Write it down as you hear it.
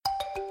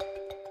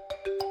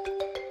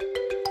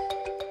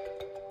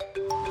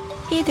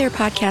Hey there,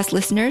 podcast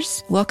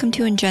listeners. Welcome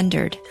to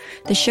Engendered,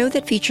 the show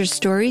that features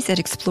stories that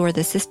explore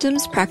the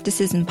systems,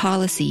 practices, and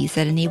policies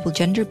that enable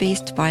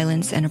gender-based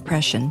violence and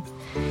oppression,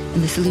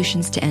 and the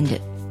solutions to end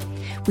it.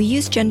 We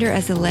use gender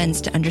as a lens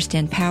to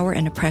understand power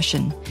and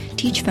oppression,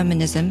 teach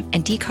feminism,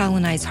 and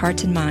decolonize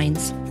hearts and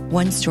minds,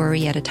 one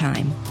story at a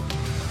time.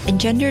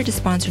 Engendered is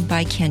sponsored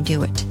by Can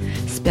Do It,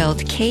 spelled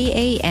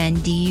Kanduit,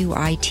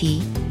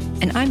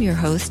 and I'm your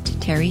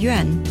host, Terry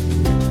Yuen.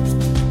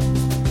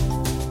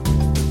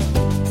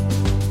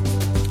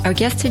 Our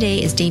guest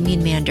today is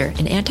Damien Mander,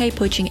 an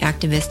anti-poaching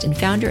activist and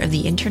founder of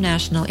the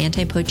International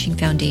Anti-Poaching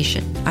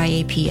Foundation,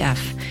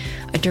 IAPF,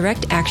 a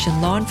direct action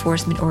law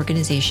enforcement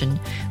organization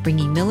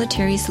bringing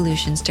military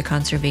solutions to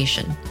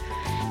conservation.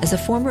 As a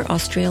former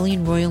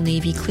Australian Royal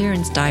Navy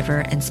clearance diver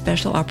and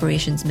special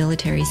operations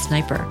military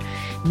sniper,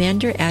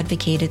 Mander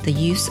advocated the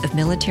use of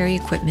military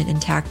equipment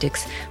and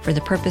tactics for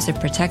the purpose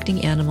of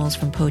protecting animals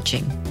from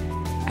poaching.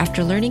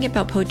 After learning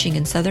about poaching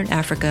in southern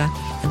Africa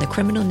and the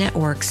criminal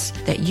networks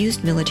that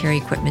used military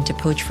equipment to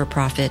poach for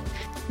profit,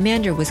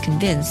 Mander was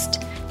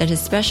convinced that his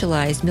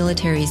specialized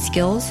military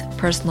skills,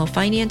 personal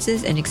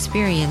finances, and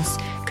experience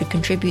could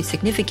contribute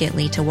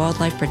significantly to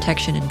wildlife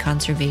protection and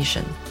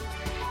conservation.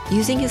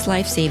 Using his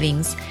life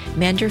savings,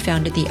 Mander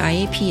founded the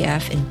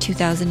IAPF in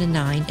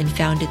 2009 and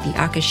founded the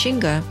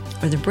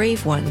Akashinga, or the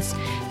Brave Ones,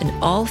 an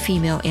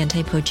all-female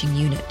anti-poaching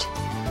unit.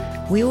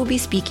 We will be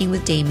speaking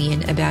with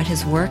Damien about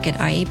his work at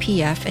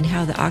IAPF and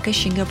how the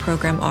Akashinga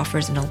program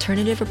offers an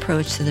alternative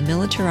approach to the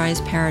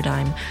militarized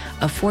paradigm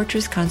of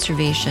fortress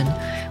conservation,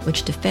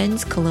 which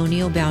defends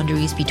colonial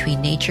boundaries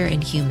between nature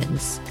and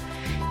humans.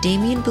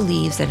 Damien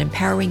believes that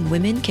empowering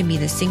women can be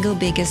the single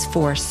biggest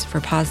force for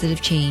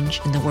positive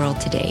change in the world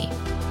today.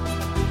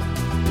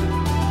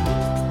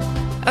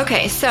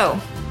 Okay, so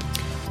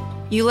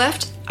you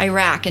left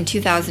Iraq in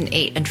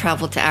 2008 and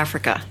traveled to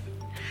Africa.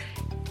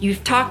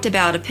 You've talked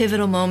about a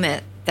pivotal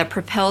moment that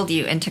propelled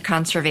you into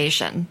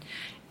conservation.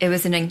 It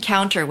was an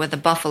encounter with a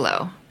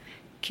buffalo.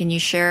 Can you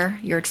share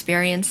your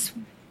experience?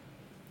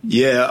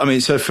 Yeah, I mean,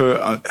 so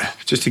for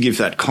just to give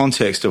that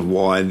context of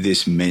why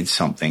this meant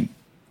something,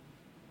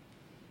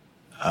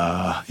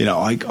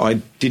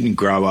 I didn't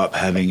grow up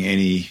having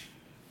any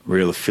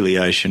real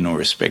affiliation or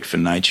respect for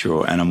nature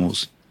or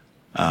animals.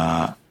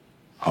 I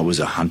was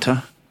a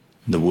hunter,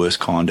 the worst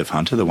kind of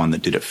hunter, the one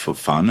that did it for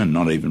fun and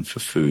not even for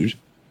food.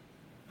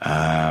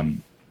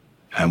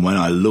 And when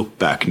I look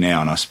back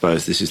now, and I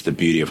suppose this is the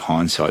beauty of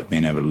hindsight,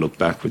 being able to look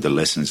back with the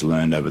lessons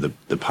learned over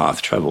the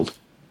path travelled,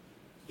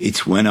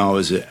 it's when I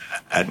was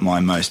at my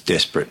most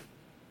desperate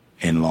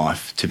in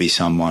life to be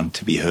someone,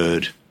 to be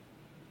heard,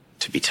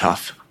 to be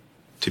tough,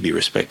 to be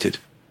respected.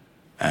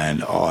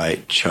 And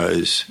I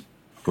chose,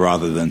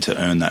 rather than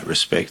to earn that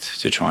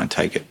respect, to try and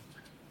take it.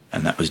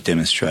 And that was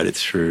demonstrated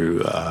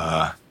through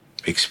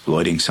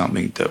exploiting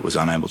something that was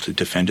unable to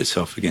defend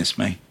itself against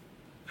me.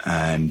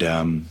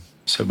 And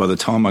so by the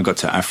time I got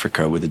to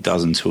Africa with a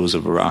dozen tours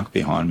of Iraq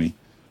behind me,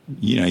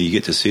 you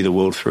get to see the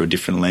world through a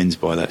different lens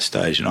by that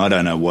stage. And I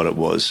don't know what it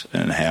was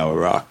and how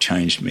Iraq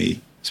changed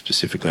me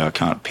specifically. I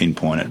can't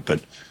pinpoint it,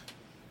 but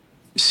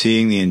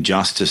seeing the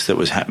injustice that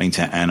was happening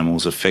to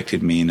animals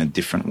affected me in a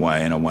different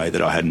way, in a way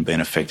that I hadn't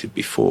been affected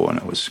before. And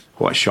it was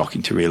quite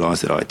shocking to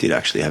realise that I did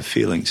actually have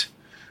feelings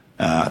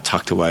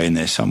tucked away in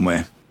there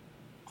somewhere.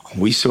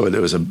 We saw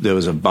there was a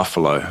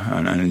buffalo,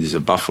 and a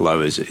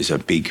buffalo is a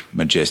big,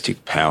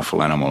 majestic,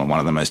 powerful animal and one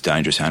of the most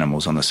dangerous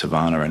animals on the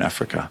savannah in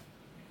Africa.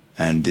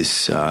 And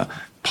this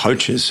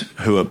poachers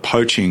who are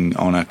poaching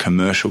on a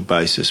commercial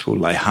basis will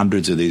lay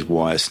hundreds of these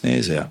wire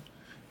snares out,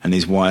 and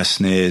these wire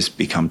snares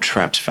become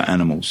traps for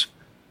animals.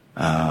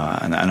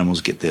 And the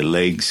animals get their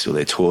legs or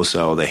their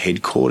torso or their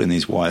head caught in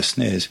these wire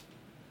snares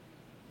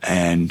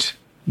and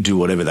do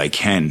whatever they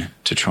can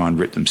to try and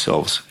rip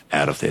themselves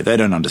out of there. They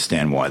don't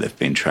understand why they've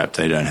been trapped.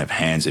 They don't have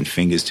hands and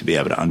fingers to be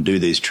able to undo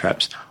these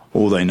traps.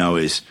 All they know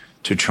is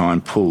to try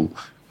and pull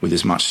with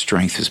as much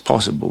strength as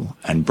possible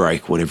and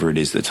break whatever it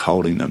is that's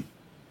holding them.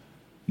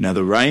 Now,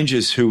 the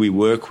rangers who we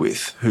work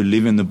with, who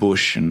live in the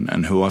bush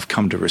and who I've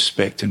come to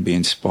respect and be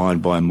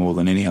inspired by more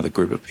than any other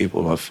group of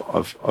people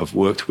I've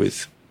worked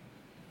with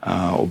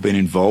or been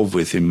involved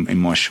with in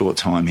my short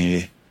time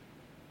here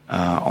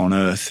on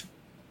Earth,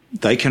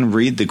 they can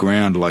read the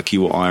ground like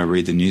you or I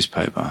read the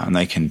newspaper, and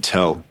they can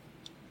tell,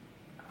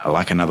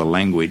 like another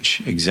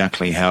language,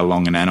 exactly how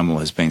long an animal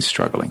has been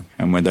struggling.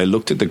 And when they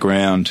looked at the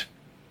ground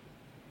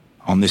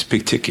on this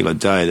particular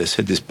day, they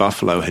said this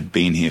buffalo had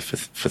been here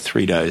for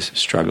 3 days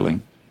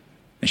struggling.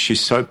 And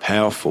she's so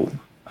powerful,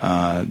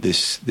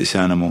 this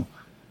animal,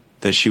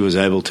 that she was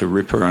able to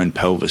rip her own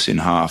pelvis in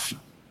half,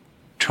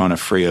 trying to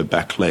free her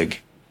back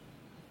leg.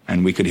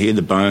 And we could hear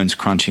the bones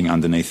crunching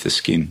underneath the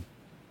skin.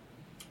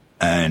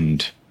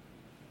 And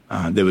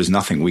there was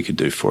nothing we could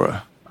do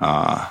for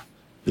her.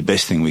 The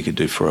best thing we could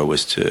do for her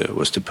was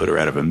to put her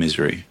out of her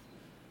misery.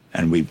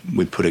 And we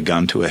put a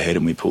gun to her head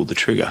and we pulled the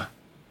trigger.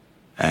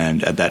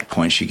 And at that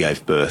point, she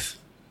gave birth.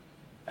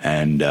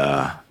 And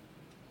I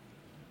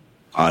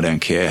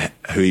don't care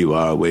who you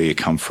are, where you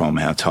come from,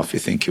 how tough you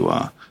think you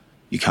are.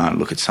 you can't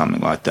look at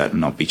something like that and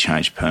not be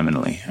changed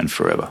permanently and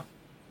forever.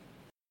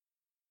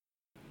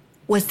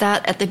 Was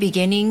that at the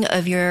beginning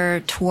of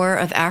your tour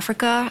of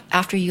Africa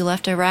after you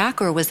left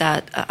Iraq, or was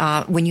that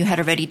when you had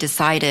already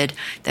decided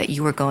that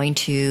you were going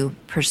to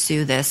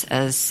pursue this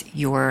as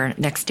your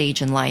next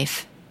stage in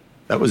life?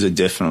 That was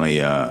definitely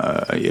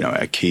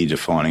a key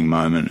defining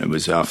moment. It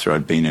was after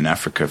I'd been in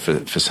Africa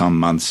for some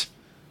months.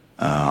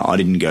 I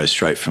didn't go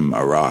straight from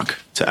Iraq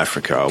to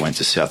Africa. I went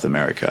to South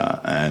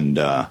America and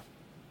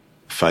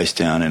face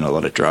down in a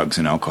lot of drugs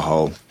and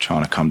alcohol,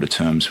 trying to come to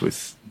terms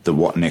with the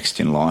what next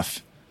in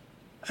life.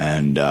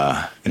 And,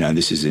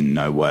 this is in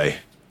no way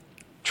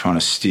trying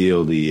to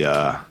steal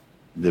the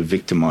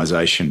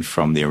victimization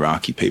from the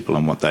Iraqi people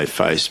and what they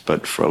face.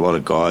 But for a lot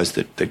of guys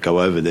that go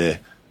over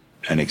there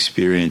and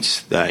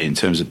experience that in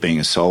terms of being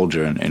a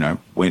soldier, and,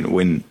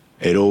 when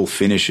it all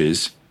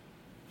finishes,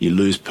 you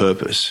lose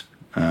purpose.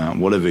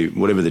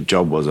 Whatever the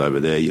job was over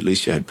there, at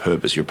least you had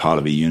purpose. You're part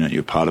of a unit.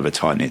 You're part of a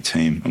tight-knit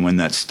team. And when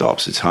that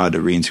stops, it's hard to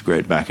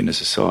reintegrate back into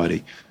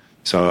society.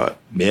 So,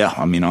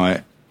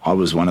 I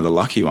was one of the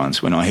lucky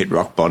ones. When I hit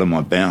rock bottom,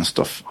 I bounced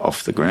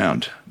off the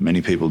ground.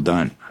 Many people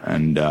don't,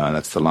 and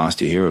that's the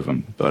last you hear of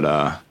them. But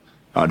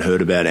I'd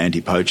heard about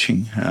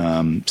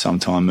anti-poaching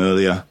sometime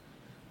earlier,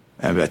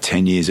 about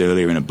 10 years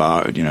earlier in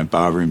a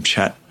barroom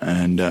chat,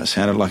 and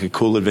sounded like a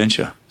cool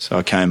adventure. So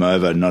I came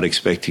over not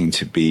expecting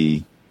to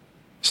be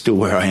still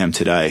where I am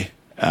today.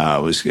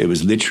 It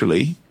was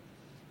literally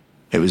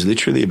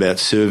about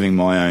serving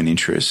my own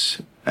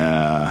interests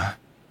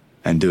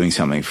and doing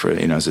something for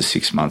as a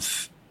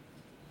 6-month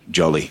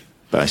jolly,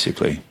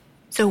 basically.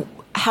 So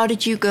how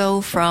did you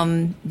go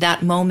from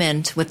that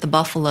moment with the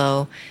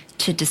buffalo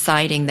to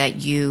deciding that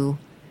you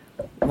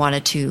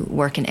wanted to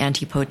work in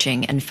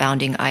anti-poaching and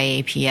founding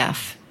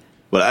IAPF?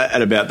 Well,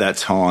 at about that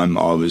time,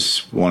 I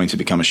was wanting to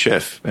become a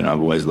chef, and I've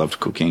always loved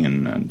cooking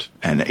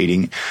and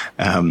eating.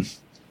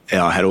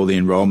 I had all the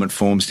enrolment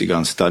forms to go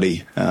and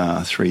study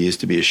 3 years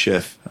to be a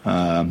chef.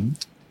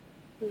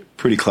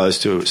 Pretty close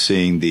to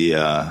seeing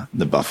the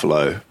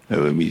buffalo.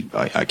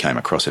 I came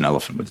across an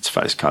elephant with its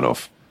face cut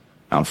off.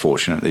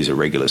 Unfortunately, these are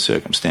regular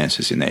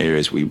circumstances in the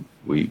areas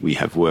we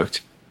have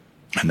worked,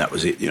 and that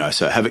was it.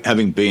 So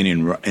having been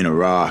in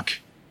Iraq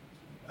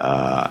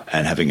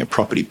and having a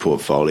property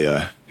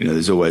portfolio,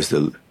 there's always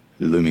the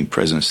looming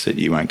presence that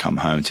you won't come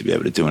home to be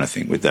able to do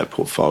anything with that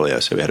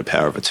portfolio. So we had a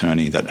power of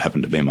attorney that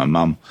happened to be my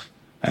mum,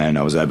 and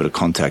I was able to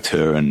contact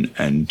her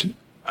and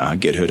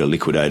get her to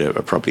liquidate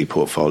a property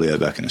portfolio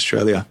back in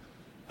Australia.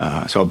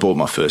 So I bought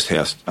my first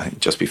house, I think,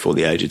 just before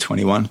the age of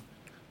 21.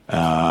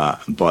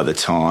 By the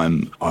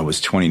time I was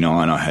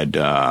 29, I had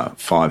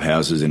 5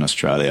 houses in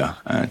Australia,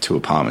 2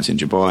 apartments in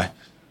Dubai.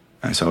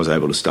 And so I was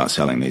able to start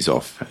selling these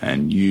off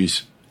and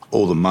use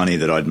all the money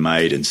that I'd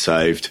made and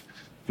saved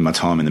in my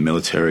time in the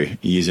military,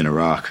 years in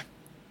Iraq,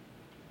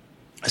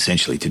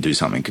 essentially to do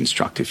something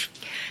constructive.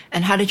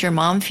 And how did your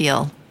mom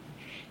feel?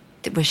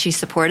 Was she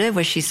supportive?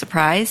 Was she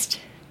surprised?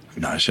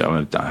 No,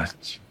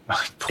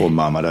 poor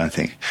mum. I don't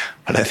think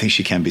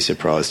she can be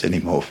surprised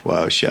anymore.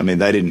 Well,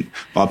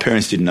 my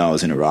parents didn't know I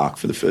was in Iraq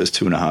for the first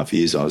 2.5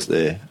 years I was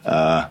there.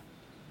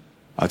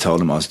 I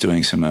told them I was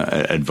doing some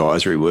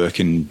advisory work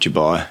in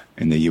Dubai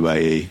in the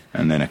UAE,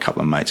 and then a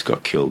couple of mates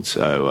got killed.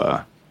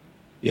 So,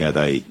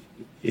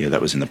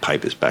 that was in the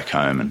papers back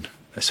home, and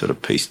they sort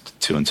of pieced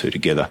 2 and 2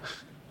 together.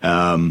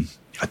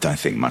 I don't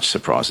think much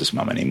surprises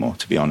mum anymore,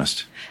 to be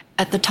honest.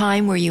 At the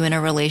time, were you in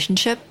a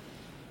relationship?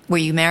 Were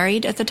you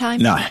married at the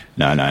time? No.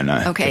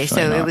 Okay,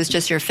 so not. It was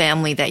just your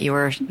family that you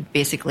were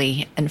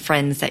basically, and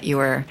friends that you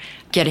were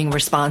getting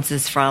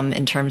responses from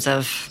in terms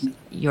of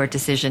your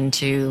decision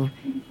to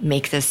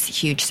make this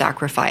huge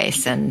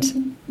sacrifice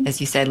and,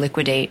 as you said,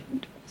 liquidate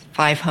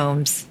 5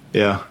 homes,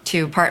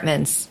 2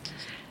 apartments.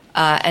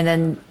 And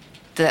then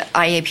the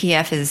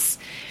IAPF is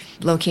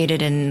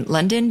located in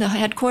London, the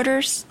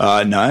headquarters?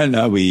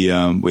 No, we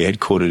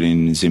headquartered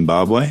in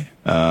Zimbabwe.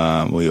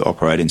 We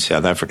operate in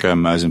South Africa,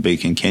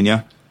 Mozambique, and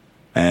Kenya.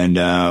 And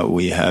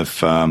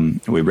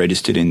we're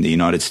registered in the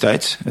United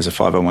States as a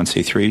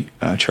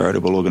 501c3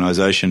 charitable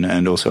organisation,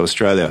 and also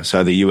Australia.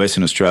 So the US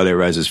and Australia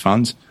raises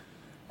funds,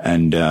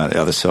 and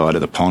the other side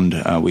of the pond,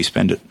 we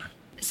spend it.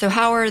 So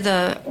how are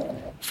the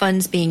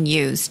funds being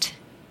used?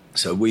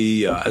 So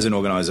we, as an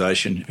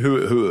organisation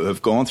who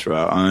have gone through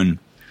our own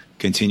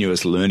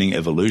continuous learning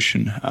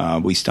evolution,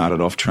 we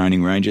started off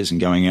training ranges and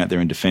going out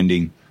there and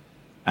defending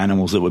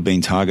animals that were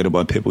being targeted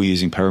by people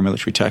using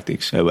paramilitary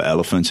tactics. They were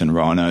elephants and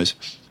rhinos.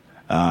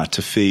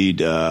 To feed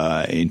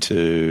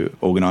into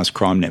organised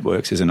crime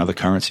networks as another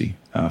currency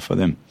for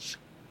them.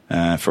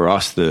 For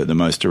us, the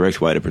most direct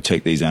way to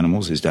protect these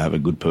animals is to have a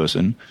good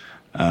person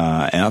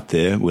out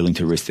there willing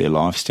to risk their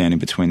life standing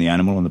between the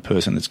animal and the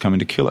person that's coming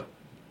to kill it.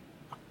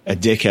 A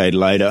decade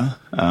later,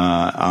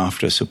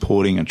 after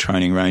supporting and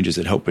training rangers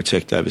that help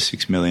protect over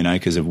 6 million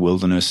acres of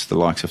wilderness, the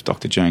likes of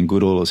Dr. Jane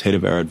Goodall as head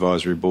of our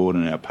advisory board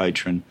and our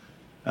patron,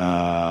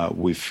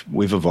 we've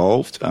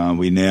evolved.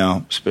 We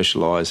now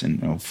specialise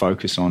and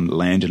focus on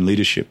land and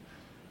leadership.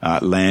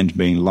 Land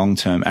being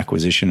long-term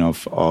acquisition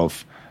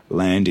of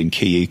land in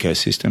key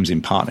ecosystems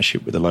in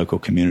partnership with the local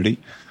community,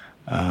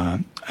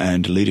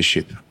 and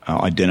leadership,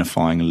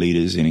 identifying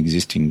leaders in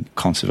existing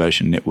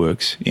conservation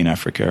networks in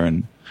Africa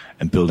and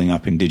building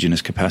up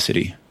Indigenous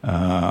capacity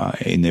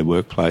in their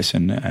workplace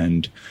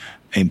and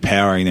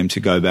empowering them to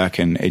go back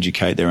and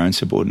educate their own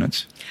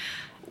subordinates.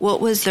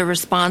 What was the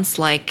response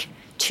like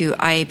to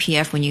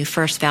IAPF when you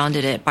first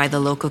founded it by the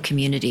local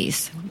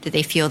communities? Did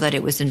they feel that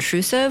it was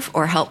intrusive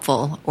or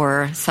helpful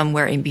or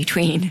somewhere in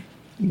between?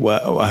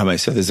 Well,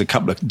 so there's a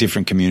couple of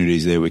different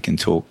communities there we can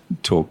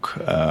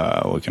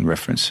we can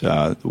reference.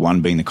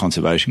 One being the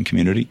conservation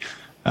community.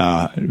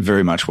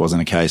 Very much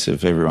wasn't a case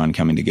of everyone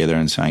coming together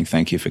and saying,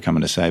 thank you for coming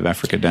to save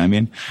Africa,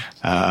 Damien.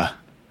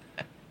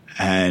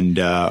 And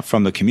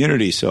from the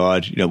community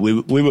side,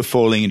 we were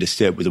falling into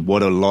step with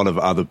what a lot of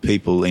other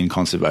people in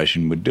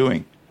conservation were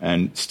doing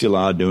and still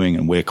are doing,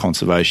 and where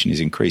conservation is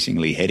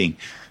increasingly heading.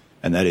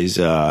 And that is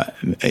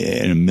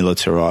in a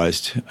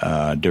militarized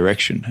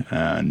direction.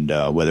 And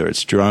whether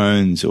it's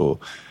drones or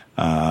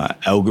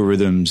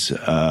algorithms,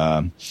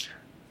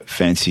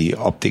 fancy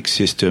optic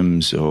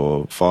systems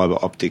or fiber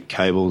optic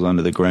cables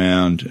under the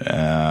ground,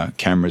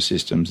 camera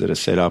systems that are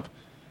set up,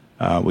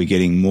 we're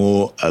getting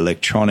more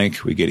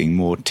electronic, we're getting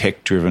more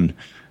tech-driven,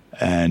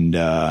 and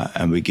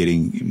we're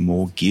getting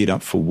more geared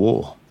up for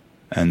war.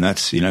 And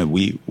that's,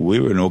 we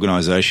were an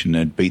organisation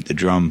that beat the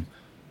drum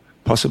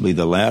possibly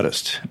the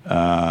loudest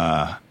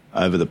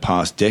over the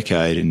past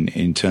decade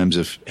in terms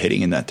of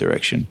heading in that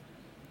direction.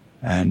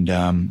 And,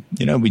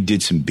 we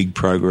did some big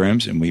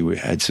programs and we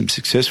had some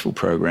successful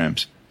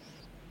programs.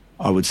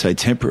 I would say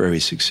temporary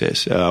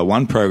success.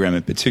 One program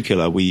in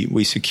particular,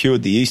 we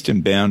secured the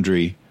eastern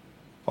boundary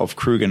of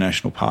Kruger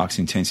National Park's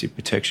intensive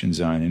protection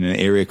zone in an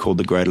area called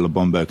the Greater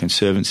Lubombo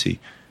Conservancy.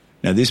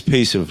 Now, this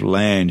piece of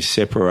land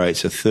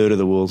separates a third of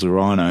the world's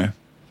rhino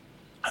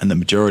and the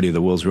majority of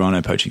the world's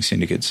rhino poaching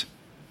syndicates.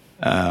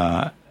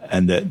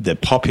 And the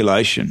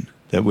population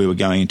that we were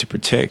going in to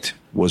protect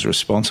was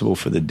responsible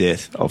for the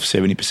death of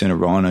 70%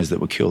 of rhinos that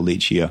were killed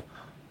each year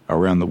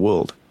around the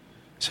world.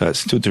 So it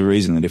stood to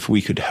reason that if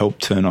we could help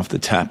turn off the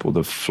tap or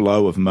the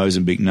flow of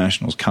Mozambique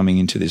nationals coming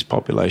into this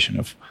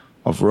population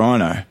of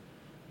rhino,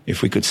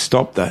 if we could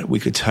stop that, we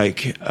could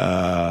take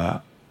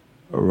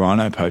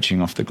rhino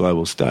poaching off the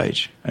global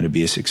stage, and it'd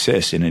be a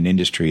success in an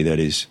industry that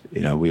is,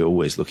 we're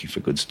always looking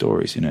for good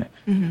stories in it.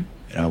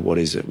 Mm-hmm.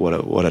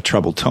 What are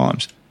troubled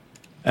times.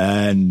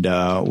 And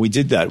we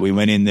did that. We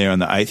went in there on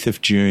the 8th of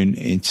June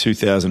in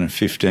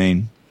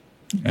 2015,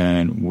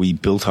 and we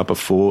built up a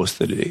force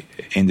that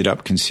ended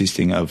up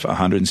consisting of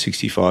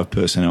 165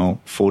 personnel,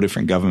 4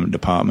 different government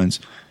departments,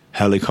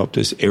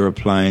 helicopters,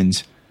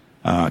 aeroplanes,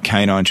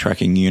 canine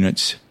tracking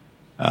units,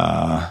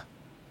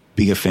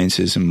 bigger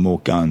fences and more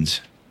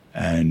guns.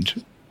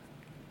 And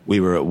we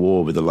were at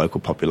war with the local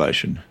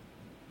population,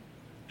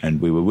 and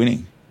we were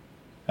winning.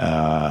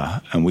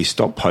 And we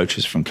stopped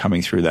poachers from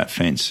coming through that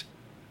fence.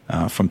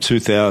 From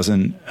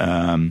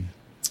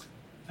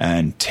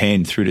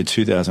 2010 through to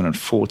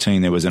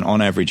 2014, there was an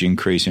on-average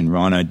increase in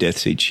rhino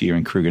deaths each year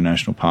in Kruger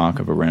National Park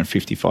of around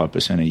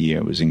 55% a year.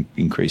 It was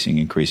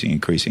increasing.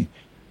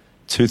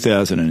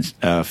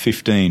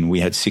 2015, we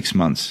had 6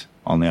 months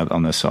on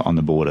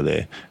the border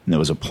there, and there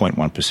was a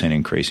 0.1%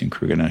 increase in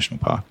Kruger National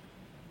Park.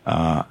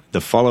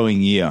 The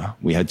following year,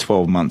 we had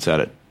 12 months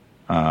at it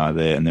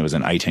there, and there was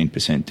an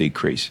 18%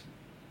 decrease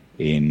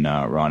in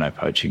rhino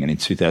poaching. And in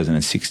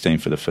 2016,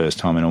 for the first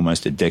time in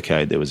almost a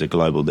decade, there was a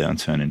global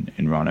downturn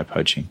in rhino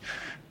poaching.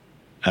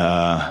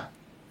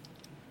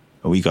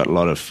 We got a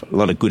lot of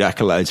good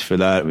accolades for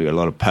that. We got a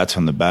lot of pats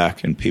on the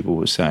back, and people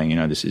were saying,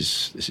 this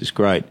is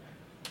great.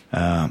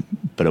 But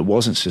it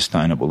wasn't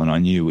sustainable, and I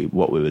knew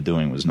what we were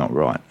doing was not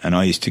right. And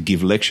I used to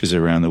give lectures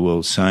around the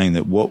world saying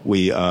that what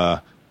we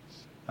are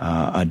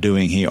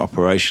doing here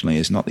operationally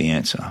is not the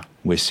answer.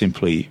 We're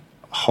simply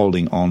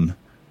holding on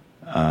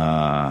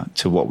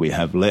to what we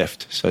have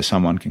left so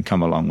someone can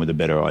come along with a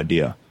better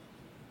idea.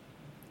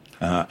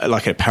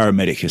 Like a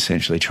paramedic,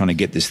 essentially, trying to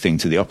get this thing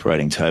to the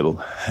operating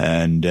table.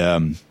 And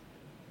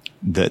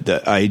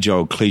the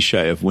age-old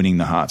cliche of winning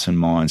the hearts and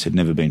minds had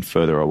never been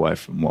further away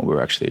from what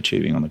we're actually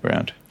achieving on the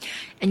ground.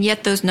 And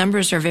yet those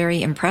numbers are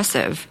very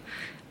impressive.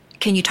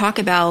 Can you talk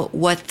about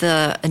what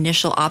the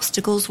initial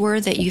obstacles were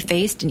that you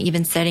faced in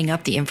even setting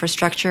up the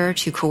infrastructure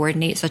to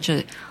coordinate such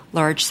a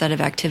large set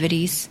of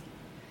activities?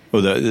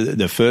 Well,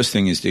 the first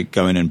thing is to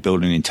go in and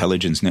build an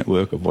intelligence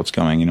network of what's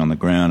going on the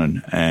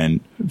ground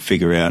and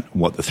figure out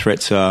what the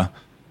threats are,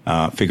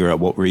 figure out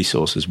what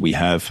resources we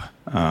have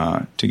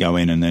to go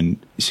in, and then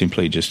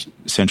simply just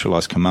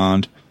centralise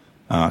command,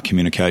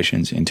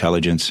 communications,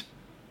 intelligence,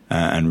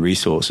 and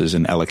resources,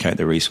 and allocate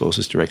the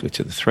resources directly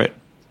to the threat.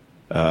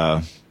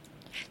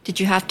 Did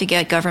you have to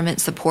get government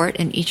support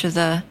in each of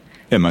the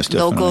most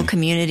local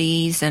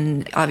communities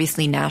and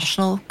obviously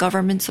national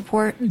government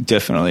support?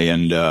 Definitely.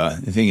 And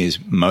the thing is,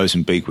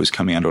 Mozambique was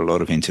coming under a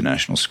lot of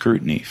international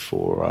scrutiny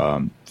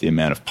for the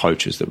amount of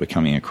poachers that were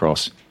coming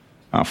across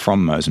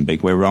from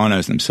Mozambique, where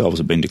rhinos themselves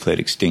have been declared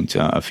extinct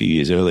a few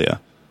years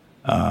earlier.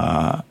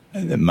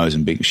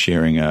 Mozambique was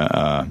sharing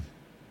a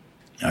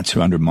a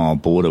 200-mile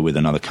border with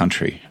another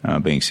country,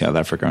 being South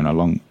Africa, and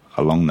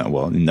along that,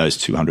 well, in those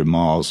 200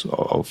 miles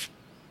of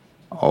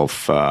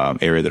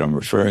area that I'm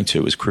referring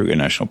to was Kruger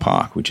National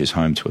Park, which is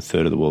home to a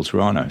third of the world's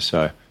rhino.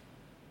 So,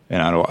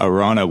 a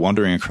rhino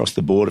wandering across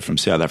the border from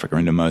South Africa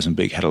into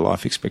Mozambique had a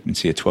life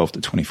expectancy of 12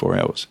 to 24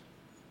 hours.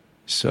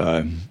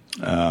 So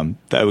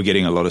they were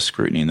getting a lot of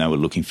scrutiny, and they were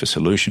looking for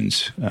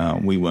solutions.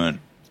 We weren't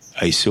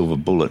a silver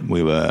bullet.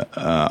 We were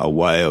a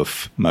way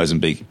of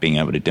Mozambique being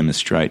able to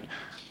demonstrate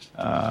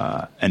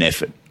an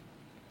effort.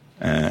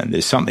 And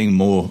there's something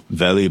more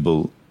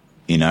valuable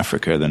in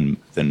Africa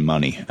than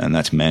money, and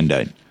that's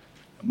mandate.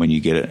 When you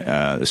get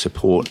the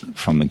support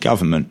from the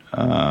government,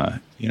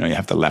 you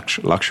have the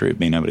luxury of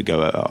being able to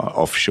go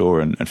offshore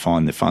and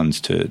find the funds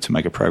to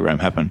make a program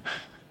happen.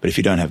 But if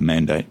you don't have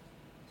mandate,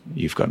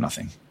 you've got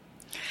nothing.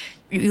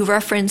 You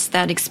referenced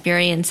that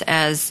experience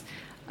as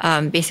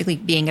basically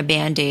being a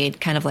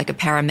Band-Aid, kind of like a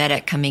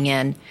paramedic coming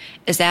in.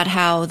 Is that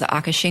how the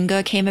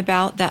Akashinga came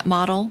about, that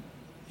model?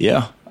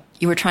 Yeah.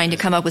 You were trying to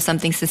come up with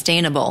something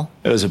sustainable.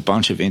 There was a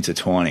bunch of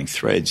intertwining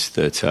threads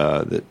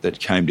that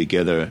came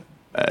together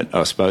at,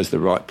 I suppose, the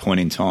right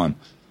point in time.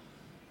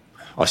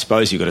 I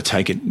suppose you've got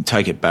to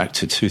take it back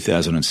to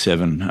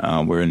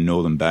 2007. We're in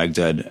northern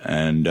Baghdad,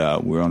 and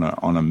we're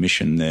on a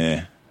mission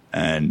there,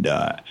 and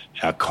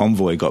our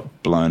convoy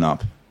got blown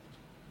up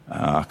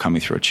coming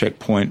through a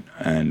checkpoint,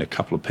 and a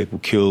couple of people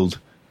killed,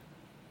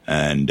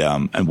 and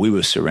we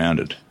were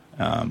surrounded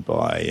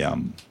by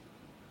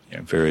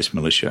various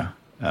militia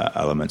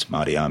elements,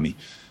 Mahdi Army,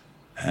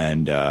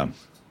 and I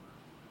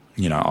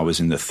was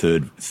in the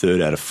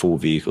third out of 4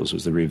 vehicles. It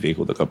was the rear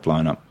vehicle that got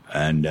blown up,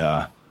 and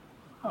a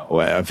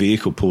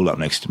vehicle pulled up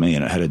next to me,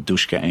 and it had a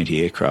Dushka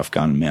anti-aircraft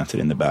gun mounted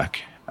in the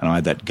back, and I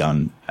had that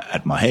gun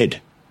at my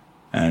head.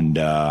 And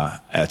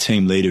our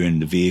team leader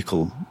in the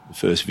vehicle, the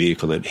first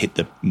vehicle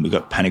that we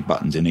got panic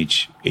buttons in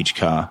each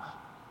car,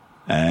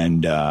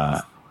 and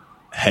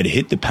had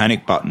hit the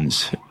panic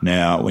buttons.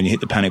 Now, when you hit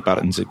the panic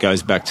buttons, it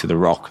goes back to the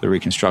ROC, the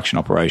Reconstruction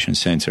Operations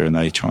Centre, and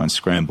they try and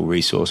scramble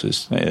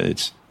resources.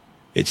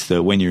 It's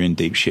the when you're in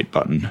deep shit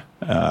button.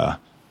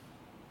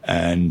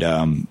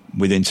 And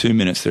within 2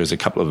 minutes, there was a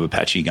couple of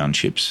Apache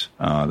gunships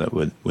that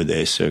were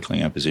there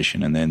circling our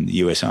position, and then the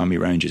US Army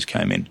Rangers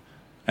came in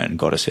and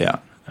got us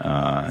out.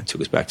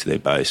 Took us back to their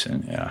base,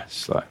 and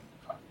it's like,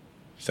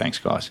 thanks,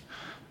 guys.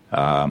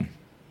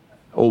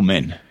 All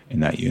men in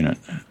that unit.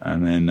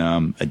 And then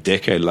a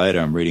decade later,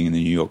 I'm reading in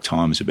the New York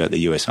Times about the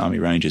US Army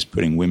Rangers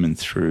putting women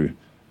through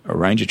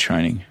Army Ranger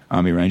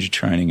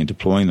training, and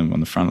deploying them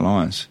on the front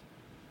lines.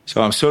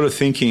 So I'm sort of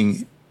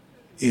thinking,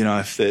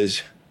 if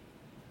there's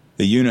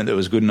the unit that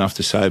was good enough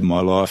to save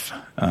my life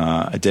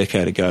a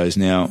decade ago is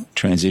now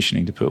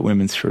transitioning to put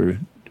women through,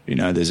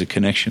 there's a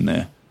connection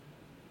there.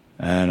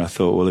 And I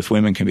thought, well, if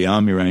women can be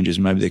Army Rangers,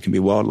 maybe there can be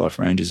wildlife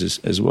rangers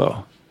as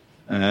well.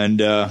 And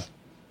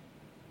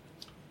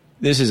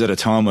this is at a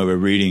time where we're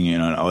reading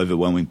an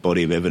overwhelming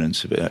body of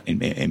evidence about the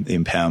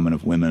empowerment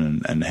of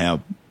women and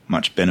how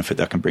much benefit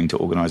that can bring to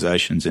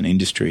organisations and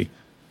industry.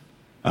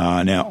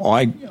 Now,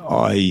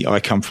 I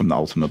come from the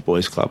Ultimate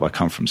Boys Club. I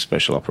come from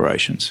special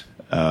operations.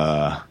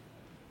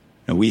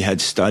 We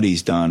had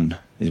studies done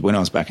when I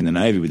was back in the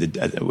Navy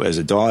as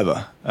a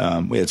diver.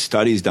 We had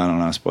studies done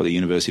on us by the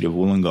University of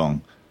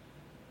Wollongong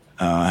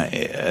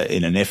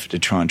in an effort to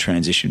try and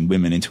transition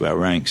women into our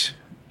ranks.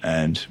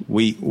 And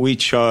we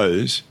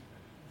chose,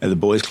 the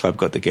Boys Club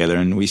got together,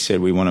 and we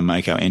said we want to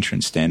make our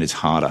entrance standards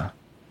harder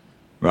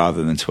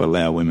rather than to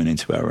allow women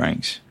into our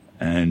ranks.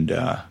 And,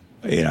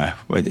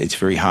 it's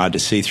very hard to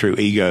see through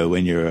ego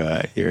when you're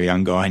a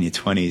young guy in your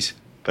 20s.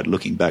 But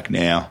looking back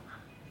now,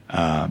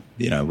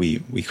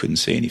 we couldn't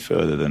see any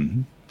further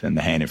than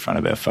the hand in front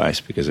of our face,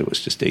 because it was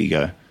just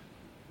ego.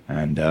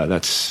 And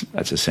that's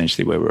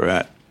essentially where we're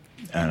at.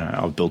 And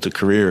I've built a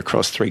career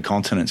across 3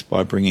 continents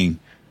by bringing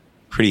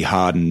pretty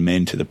hardened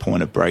men to the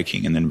point of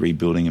breaking and then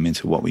rebuilding them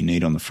into what we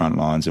need on the front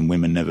lines, and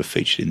women never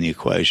featured in the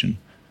equation.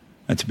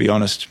 And to be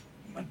honest,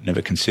 I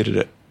never considered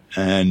it.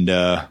 And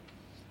I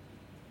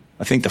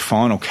think the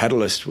final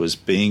catalyst was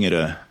being at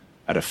a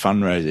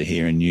fundraiser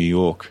here in New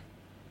York,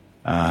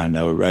 and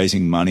they were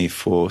raising money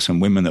for some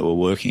women that were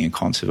working in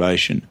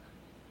conservation,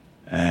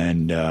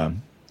 and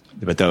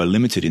but they were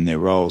limited in their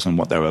roles and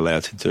what they were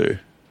allowed to do.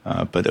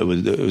 But it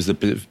was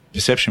the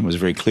perception was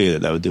very clear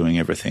that they were doing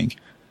everything.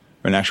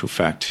 In actual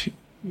fact,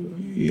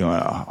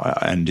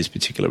 and this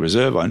particular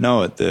reserve, I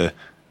know it, the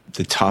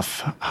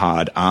tough,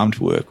 hard, armed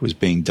work was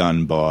being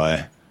done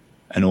by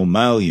an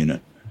all-male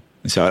unit.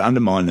 And so it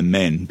undermined the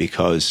men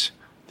because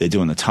they're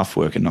doing the tough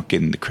work and not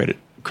getting the credit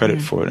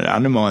for it. It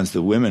undermines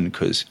the women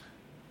because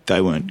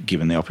they weren't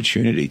given the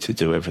opportunity to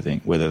do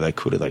everything. Whether they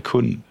could or they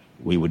couldn't,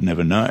 we would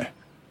never know,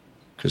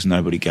 because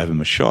nobody gave them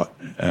a shot.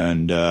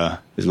 And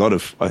there's a lot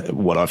of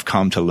what I've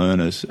come to learn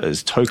as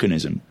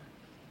tokenism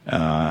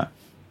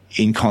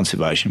in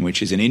conservation,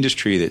 which is an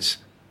industry that's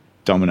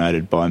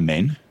dominated by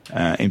men,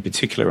 in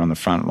particular on the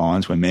front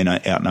lines, where men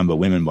outnumber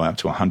women by up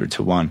to 100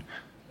 to 1.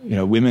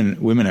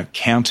 Women are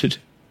counted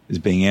as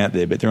being out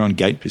there, but they're on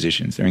gate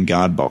positions, they're in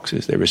guard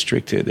boxes, they're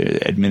restricted, they're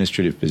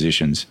administrative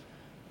positions,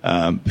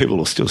 People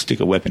will still stick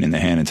a weapon in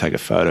their hand and take a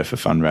photo for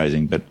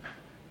fundraising, but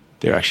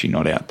they're actually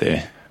not out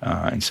there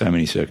in so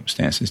many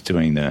circumstances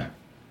doing the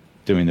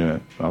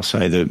I'll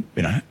say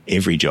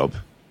every job.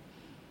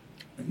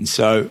 And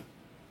so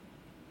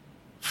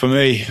for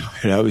me,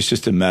 it was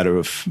just a matter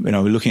of,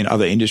 we're looking at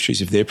other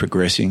industries, if they're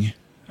progressing,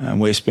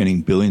 and we're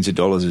spending billions of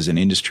dollars as an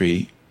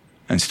industry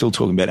and still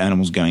talking about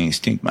animals going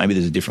extinct. Maybe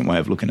there's a different way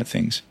of looking at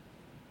things.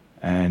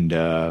 And,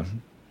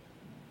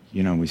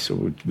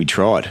 we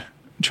tried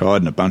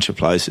in a bunch of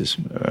places,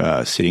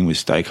 sitting with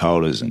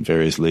stakeholders and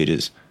various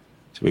leaders.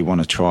 So we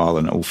want to trial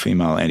an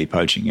all-female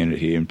anti-poaching unit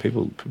here, and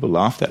people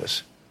laughed at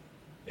us.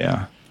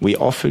 Yeah. We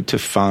offered to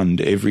fund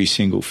every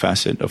single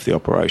facet of the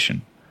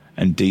operation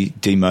and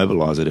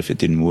demobilise it if it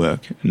didn't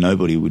work.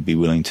 Nobody would be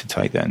willing to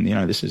take that. And,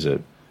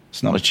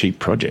 it's not a cheap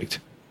project.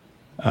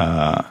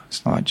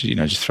 It's not like,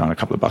 just throwing a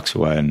couple of bucks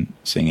away and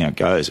seeing how it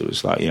goes. It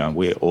was like,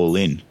 we're all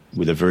in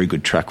with a very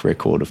good track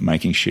record of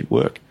making shit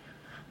work.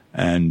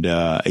 And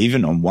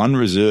even on one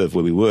reserve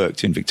where we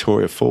worked in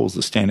Victoria Falls,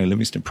 the Stanley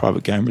Livingstone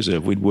Private Game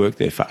Reserve, we'd worked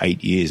there for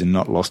 8 years and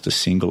not lost a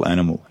single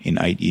animal in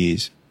 8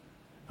 years.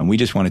 And we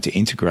just wanted to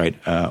integrate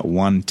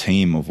one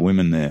team of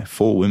women there,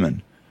 4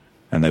 women,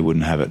 and they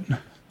wouldn't have it.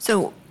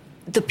 So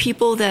the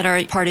people that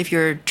are part of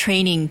your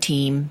training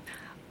team,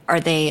 are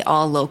they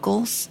all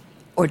locals?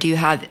 Or do you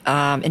have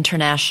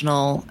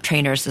international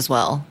trainers as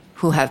well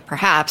who have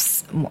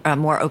perhaps a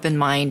more open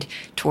mind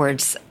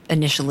towards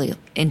initially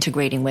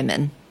integrating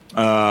women?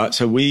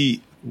 So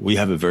we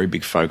have a very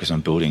big focus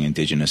on building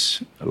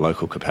Indigenous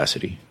local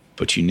capacity,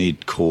 but you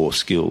need core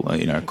skill,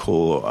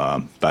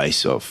 core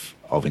base of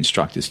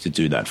instructors to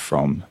do that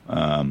from.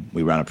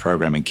 We run a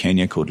program in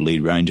Kenya called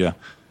Lead Ranger,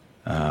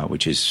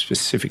 which is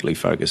specifically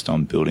focused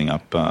on building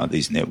up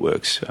these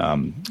networks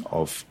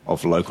of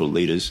local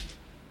leaders.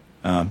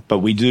 But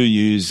we do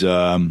use,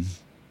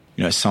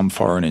 some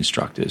foreign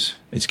instructors.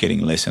 It's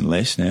getting less and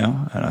less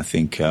now, and I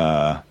think,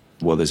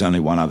 there's only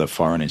one other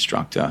foreign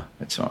instructor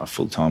that's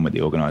full-time with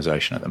the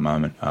organisation at the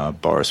moment,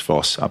 Boris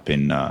Voss up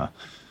in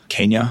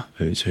Kenya,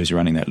 who's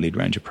running that Lead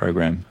Ranger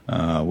program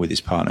with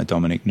his partner,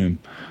 Dominic Noom.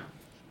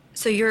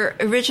 So your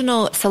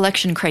original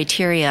selection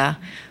criteria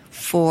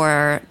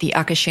for the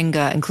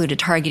Akashinga included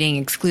targeting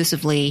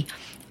exclusively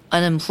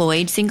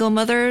unemployed single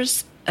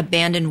mothers,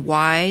 abandoned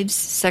wives,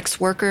 sex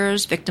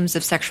workers, victims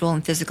of sexual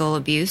and physical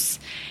abuse,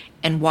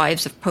 and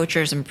wives of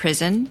poachers in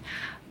prison,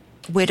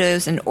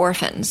 widows, and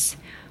orphans.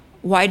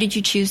 Why did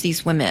you choose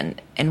these women,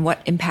 and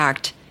what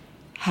impact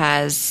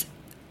has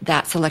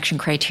that selection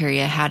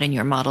criteria had in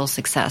your model's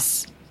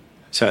success?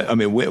 So,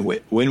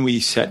 when we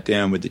sat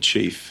down with the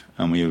chief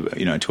and we,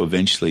 to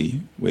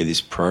eventually where this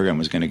program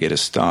was going to get a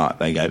start,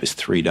 they gave us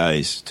 3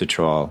 days to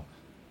trial.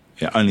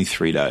 Only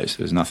 3 days.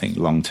 There was nothing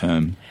long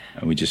term.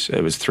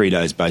 It was 3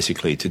 days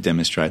basically to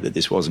demonstrate that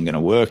this wasn't going to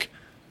work,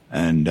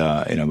 and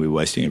we were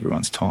wasting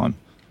everyone's time.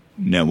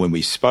 Now, when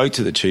we spoke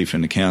to the chief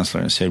and the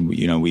counsellor and said,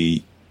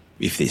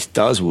 if this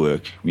does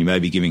work, we may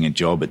be giving a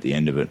job at the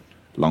end of it,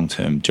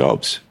 long-term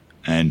jobs.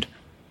 And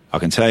I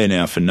can tell you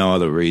now, for no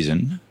other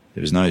reason,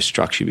 there was no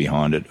structure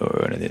behind it,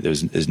 or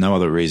there's no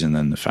other reason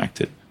than the fact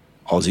that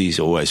Aussies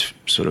always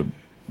sort of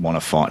want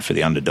to fight for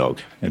the underdog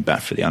and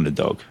bat for the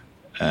underdog.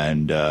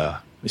 And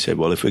we said,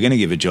 well, if we're going to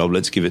give a job,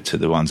 let's give it to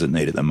the ones that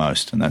need it the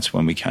most. And that's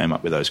when we came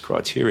up with those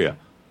criteria.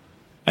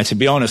 And to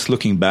be honest,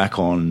 looking back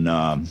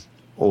on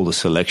all the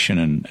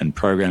selection and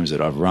programs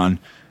that I've run,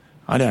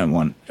 we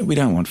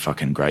don't want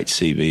fucking great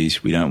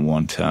CVs. We don't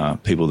want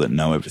people that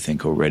know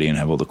everything already and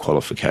have all the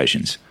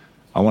qualifications.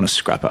 I want a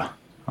scrapper.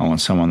 I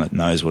want someone that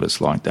knows what it's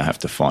like to have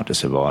to fight to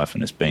survive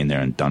and has been there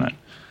and done it.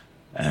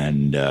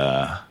 And,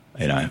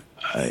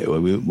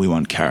 we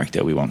want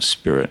character. We want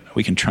spirit.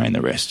 We can train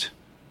the rest.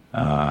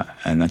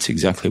 And that's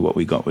exactly what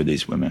we got with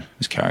these women,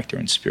 is character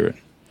and spirit.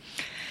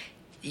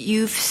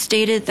 You've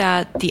stated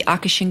that the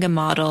Akashinga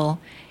model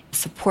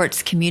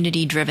supports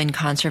community-driven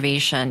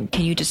conservation.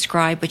 Can you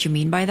describe what you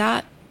mean by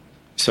that?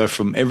 So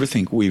from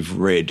everything we've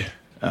read,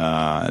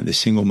 the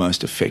single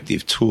most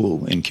effective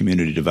tool in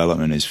community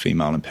development is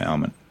female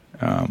empowerment,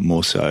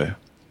 more so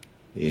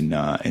in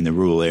the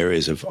rural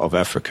areas of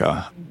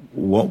Africa.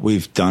 What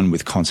we've done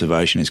with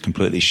conservation is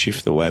completely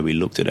shift the way we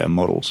looked at our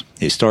models.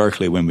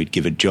 Historically, when we'd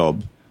give a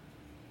job,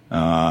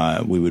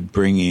 we would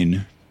bring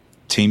in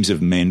teams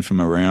of men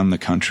from around the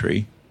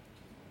country.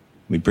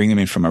 We'd bring them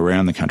in from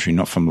around the country,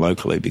 not from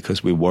locally,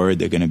 because we're worried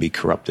they're going to be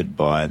corrupted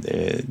by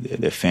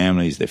their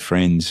families, their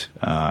friends,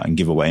 and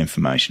give away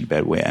information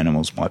about where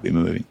animals might be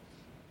moving.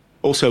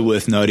 Also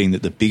worth noting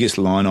that the biggest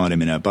line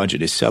item in our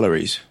budget is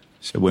salaries.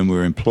 So when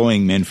we're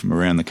employing men from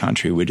around the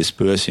country, we're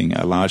dispersing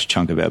a large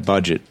chunk of our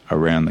budget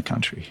around the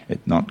country.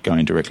 It's not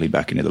going directly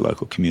back into the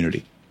local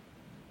community.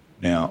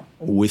 Now,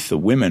 with the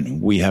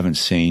women, we haven't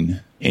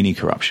seen any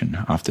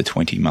corruption after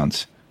 20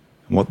 months.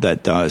 And what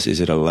that does is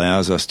it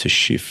allows us to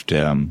shift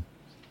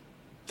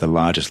the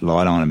largest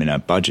line item in our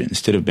budget.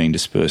 Instead of being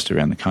dispersed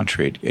around the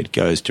country, it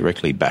goes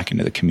directly back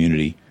into the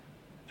community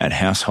at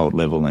household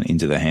level and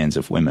into the hands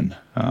of women.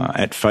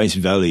 At face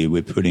value,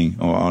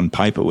 on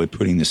paper, we're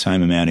putting the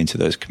same amount into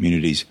those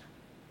communities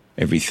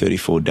every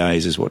 34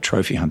 days is what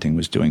trophy hunting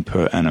was doing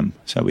per annum.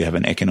 So we have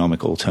an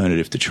economic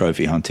alternative to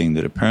trophy hunting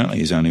that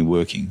apparently is only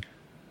working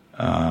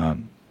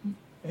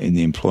in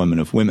the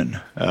employment of women.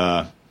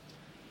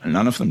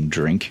 None of them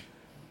drink.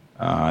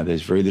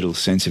 There's very little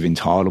sense of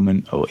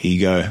entitlement or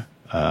ego.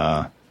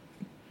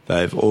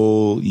 They've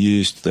all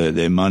used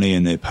their money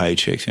and their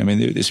paychecks. I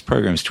mean, this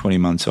program's 20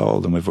 months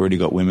old, and we've already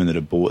got women that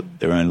have bought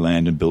their own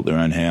land and built their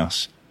own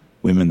house,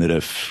 women that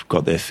have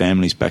got their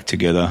families back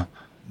together.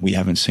 We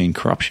haven't seen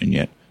corruption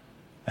yet.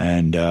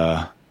 And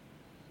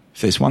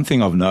if there's one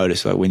thing I've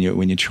noticed, like when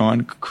you try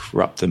and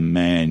corrupt a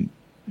man,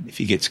 if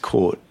he gets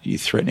caught, you're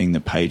threatening the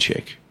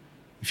paycheck.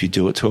 If you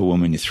do it to a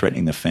woman, you're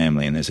threatening the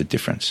family, and there's a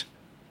difference.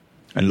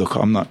 And look,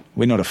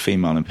 we're not a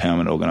female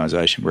empowerment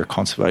organisation. We're a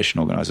conservation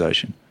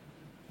organisation.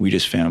 We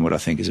just found what I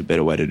think is a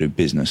better way to do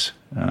business.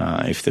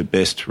 If the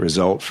best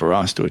result for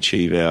us to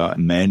achieve our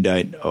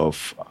mandate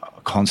of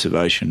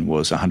conservation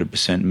was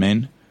 100%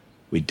 men,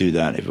 we'd do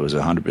that. If it was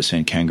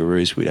 100%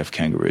 kangaroos, we'd have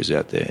kangaroos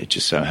out there. It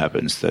just so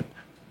happens that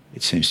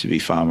it seems to be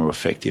far more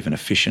effective and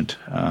efficient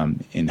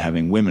in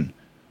having women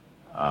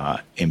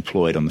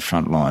employed on the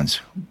front lines.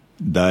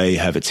 They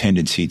have a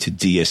tendency to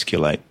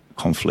de-escalate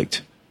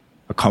conflict,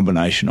 a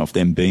combination of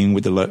them being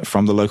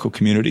from the local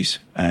communities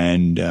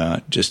and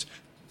just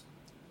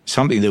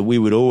something that we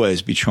would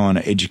always be trying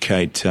to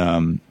educate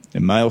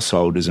male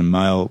soldiers and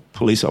male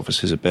police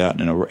officers about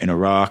in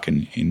Iraq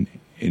and in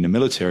the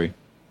military,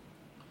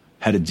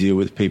 how to deal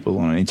with people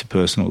on an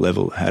interpersonal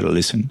level, how to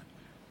listen.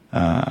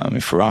 I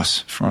mean, for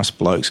us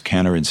blokes,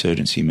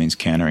 counterinsurgency means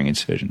countering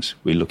insurgents.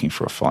 We're looking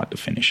for a fight to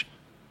finish.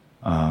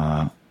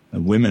 The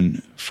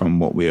women,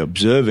 from what we're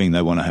observing,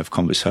 they want to have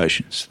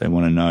conversations. They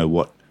want to know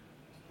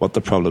what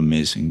the problem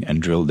is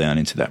and drill down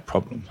into that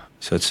problem.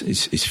 So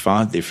it's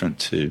far different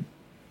to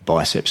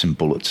biceps and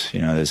bullets.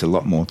 You know, there's a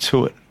lot more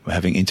to it. We're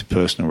having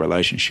interpersonal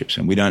relationships,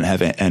 and we don't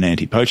have an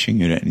anti-poaching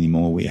unit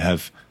anymore. We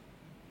have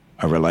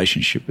a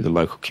relationship with the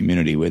local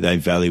community where they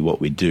value what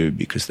we do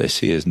because they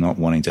see us not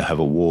wanting to have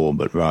a war,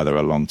 but rather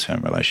a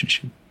long-term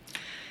relationship.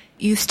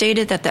 You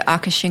stated that the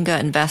Akashinga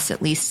invests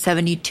at least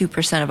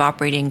 72% of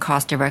operating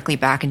costs directly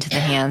back into the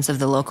hands of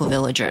the local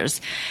villagers.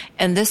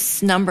 And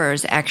this number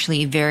is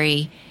actually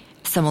very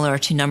similar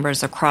to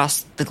numbers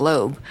across the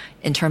globe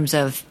in terms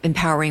of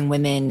empowering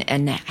women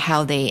and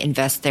how they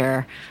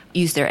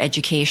use their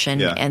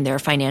education and their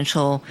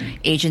financial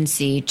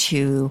agency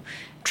to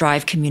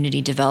drive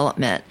community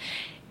development.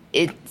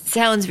 It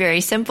sounds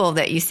very simple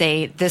that you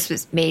say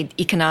this made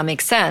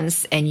economic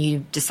sense and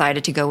you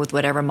decided to go with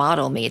whatever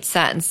model made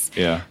sense.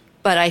 Yeah.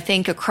 But I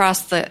think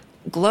across the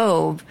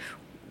globe,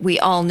 we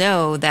all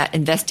know that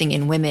investing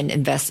in women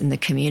invests in the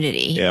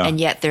community. Yeah. And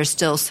yet there's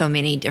still so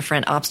many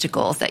different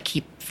obstacles that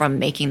keep from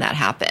making that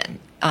happen.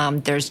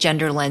 There's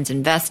gender lens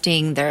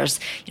investing. There's,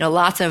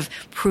 lots of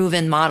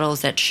proven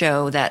models that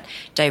show that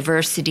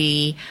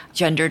diversity,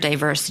 gender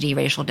diversity,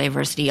 racial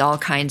diversity, all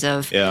kinds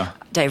of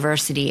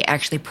diversity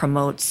actually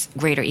promotes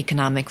greater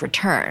economic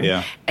return.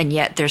 Yeah. And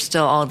yet there's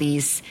still all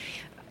these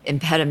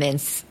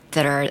impediments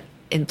that are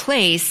in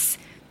place,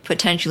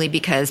 potentially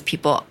because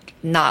people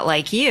not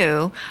like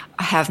you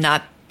have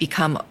not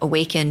become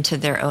awakened to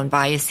their own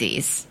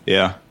biases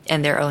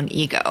and their own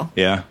ego.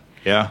 Yeah.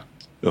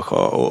 Look,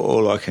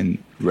 all I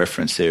can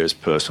reference there is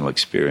personal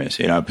experience.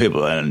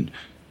 People, and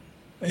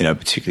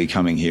particularly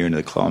coming here into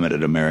the climate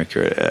of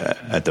America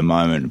at the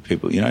moment,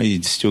 people,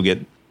 you still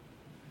get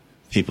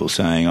people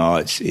saying,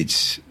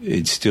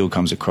 it still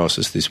comes across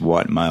as this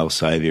white male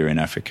savior in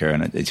Africa,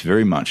 and it's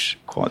very much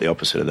quite the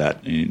opposite of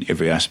that. In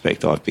every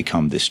aspect, I've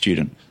become this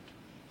student.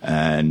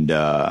 And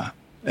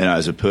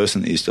as a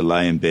person that used to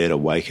lay in bed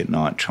awake at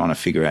night trying to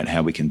figure out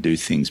how we can do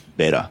things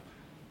better,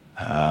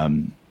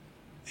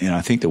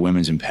 I think the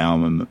women's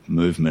empowerment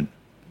movement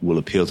will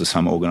appeal to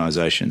some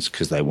organisations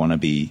because they want to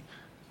be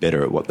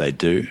better at what they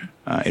do.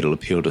 It'll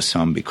appeal to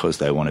some because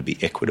they want to be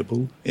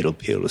equitable. It'll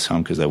appeal to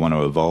some because they want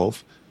to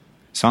evolve.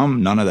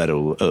 Some, none of that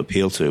will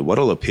appeal to. What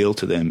will appeal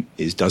to them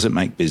is, does it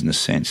make business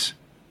sense?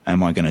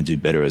 Am I going to do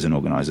better as an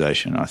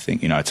organisation? I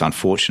think, it's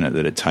unfortunate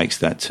that it takes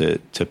that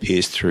to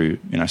pierce through,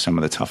 some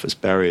of the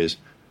toughest barriers.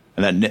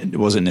 And that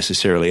wasn't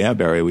necessarily our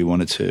barrier. We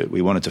wanted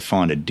to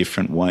find a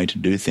different way to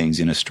do things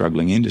in a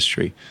struggling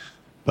industry.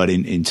 But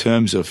in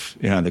terms of,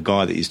 the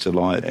guy that used to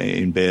lie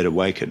in bed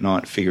awake at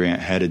night figuring out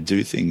how to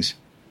do things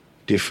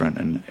different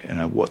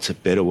and, what's a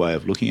better way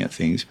of looking at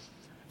things,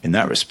 in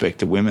that respect,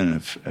 the women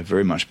have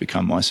very much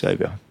become my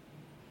saviour.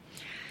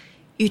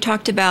 You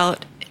talked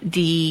about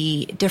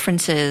the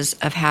differences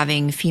of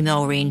having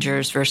female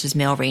rangers versus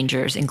male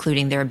rangers,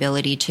 including their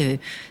ability to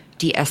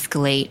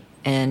de-escalate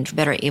and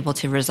better able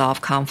to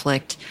resolve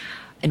conflict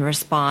and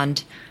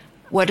respond.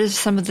 What are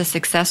some of the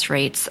success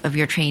rates of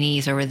your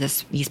trainees over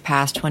these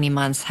past 20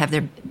 months? Have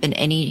there been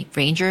any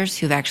rangers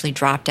who've actually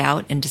dropped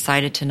out and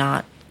decided to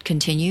not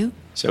continue?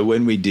 So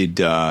when we did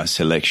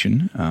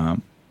selection,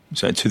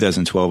 so in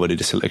 2012 I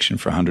did a selection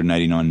for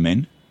 189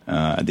 men.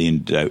 At the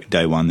end of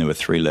day one there were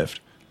 3 left.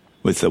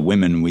 With the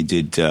women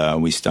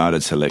we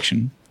started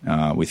selection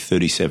with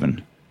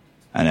 37,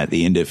 and at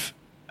the end of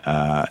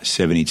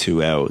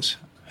 72 hours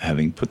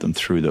having put them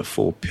through the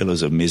 4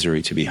 pillars of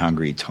misery to be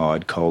hungry,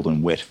 tired, cold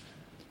and wet.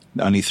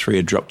 Only 3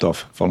 had dropped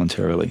off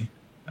voluntarily.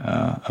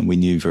 And we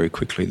knew very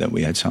quickly that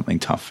we had something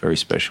tough, very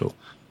special,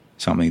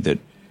 something that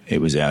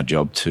it was our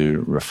job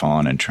to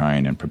refine and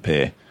train and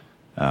prepare.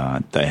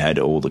 They had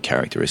all the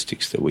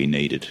characteristics that we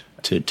needed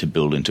to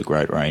build into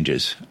great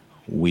rangers.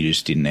 We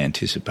just didn't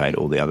anticipate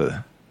all the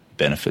other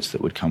benefits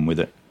that would come with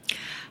it.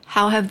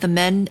 How have the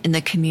men in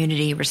the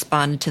community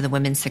responded to the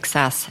women's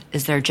success?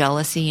 Is there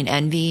jealousy and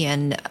envy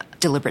and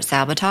deliberate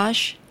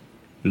sabotage?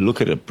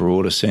 Look at a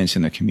broader sense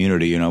in the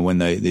community. When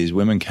these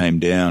women came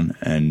down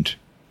and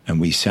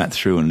we sat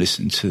through and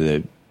listened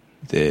to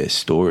their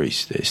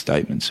stories, their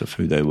statements of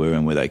who they were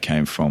and where they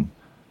came from,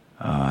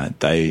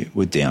 they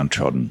were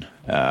downtrodden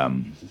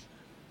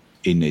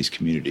in these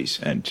communities.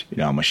 And,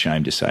 I'm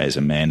ashamed to say as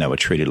a man, they were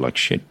treated like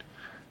shit.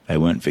 They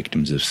weren't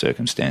victims of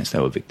circumstance. They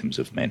were victims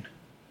of men.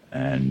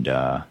 And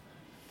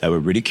they were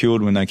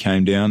ridiculed when they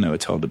came down. They were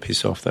told to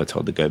piss off. They were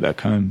told to go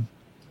back home.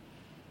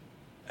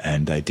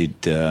 And they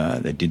did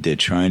their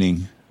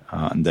training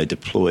and they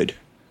deployed.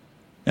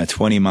 Now,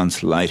 20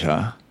 months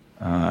later,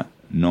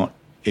 not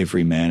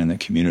every man in the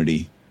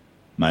community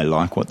may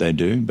like what they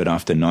do, but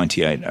after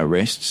 98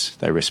 arrests,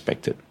 they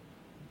respect it.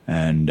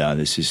 And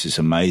there's this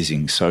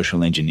amazing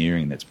social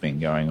engineering that's been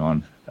going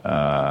on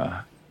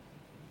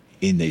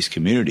in these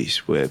communities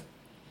where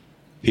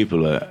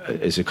people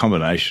it's a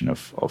combination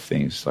of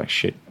things like,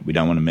 shit, we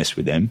don't want to mess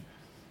with them.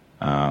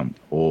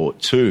 Or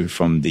 2,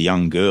 from the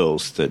young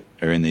girls that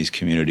are in these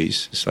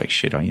communities, it's like,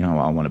 shit, I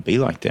want to be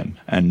like them.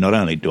 And not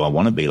only do I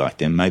want to be like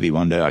them, maybe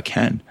one day I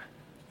can.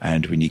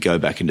 And when you go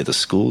back into the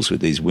schools with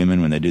these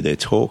women, when they do their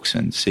talks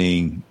and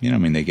seeing,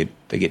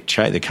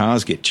 the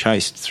cars get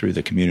chased through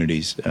the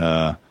communities,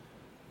 the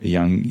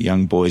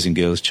young boys and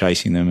girls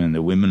chasing them, and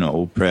the women are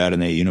all proud in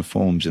their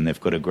uniforms and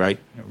they've got a great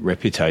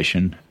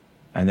reputation.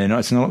 And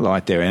it's not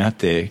like they're out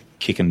there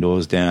kicking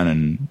doors down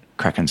and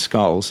cracking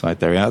skulls. Like,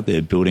 they're out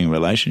there building a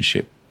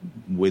relationship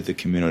with the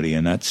community,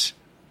 and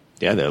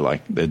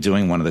they're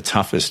doing one of the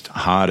toughest,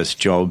 hardest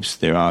jobs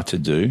there are to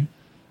do.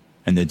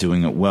 And they're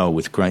doing it well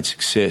with great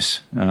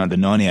success. The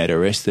 98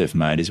 arrests they've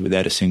made is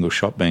without a single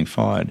shot being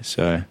fired.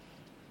 So,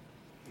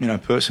 a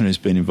person who's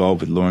been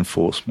involved with law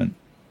enforcement,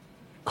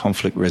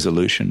 conflict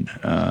resolution,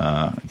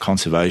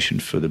 conservation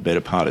for the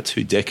better part of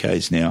 2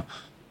 decades now,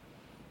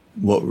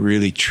 what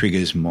really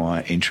triggers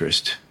my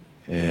interest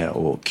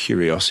or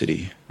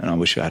curiosity, and I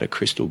wish I had a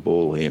crystal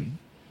ball here,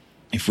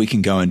 if we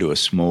can go into a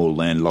small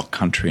landlocked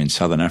country in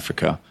southern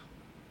Africa,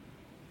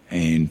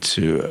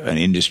 into an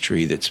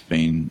industry that's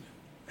been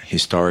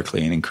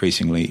historically and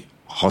increasingly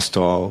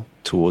hostile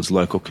towards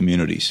local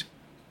communities,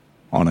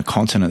 on a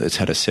continent that's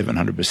had a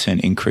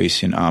 700%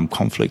 increase in armed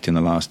conflict in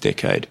the last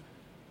decade,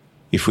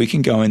 if we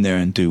can go in there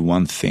and do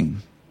one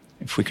thing,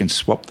 if we can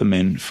swap the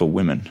men for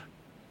women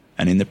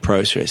and in the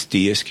process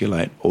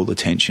de-escalate all the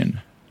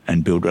tension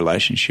and build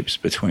relationships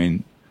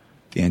between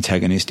the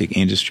antagonistic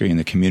industry and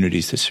the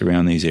communities that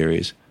surround these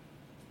areas,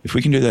 if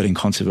we can do that in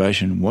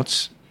conservation,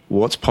 what's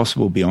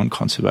possible beyond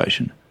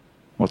conservation?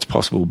 What's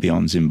possible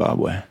beyond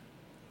Zimbabwe?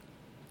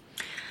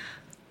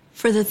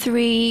 For the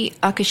 3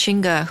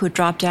 Akashinga who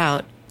dropped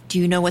out, do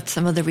you know what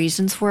some of the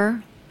reasons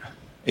were?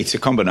 It's a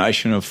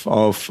combination of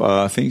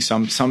things.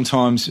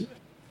 Sometimes,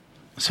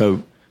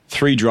 so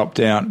 3 dropped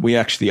out. We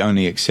actually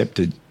only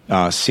accepted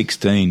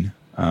 16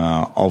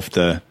 of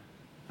the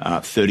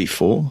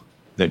 34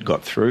 that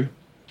got through.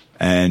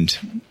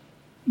 And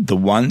the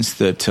ones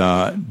that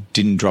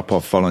didn't drop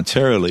off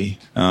voluntarily,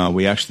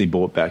 we actually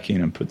brought back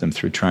in and put them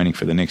through training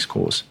for the next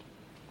course.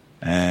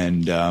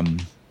 And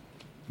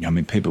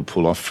people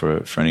pull off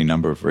for any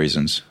number of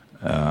reasons.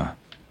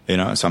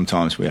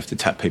 Sometimes we have to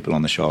tap people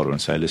on the shoulder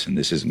and say, listen,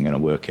 this isn't going to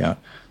work out.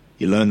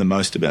 You learn the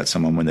most about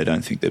someone when they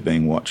don't think they're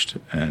being watched.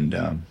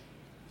 And,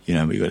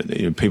 we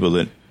got people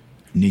that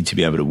need to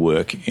be able to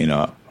work in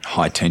a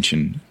high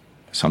tension,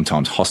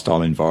 sometimes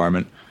hostile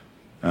environment,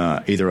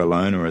 either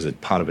alone or as a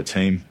part of a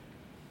team.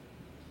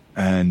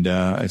 And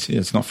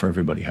it's not for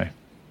everybody, hey.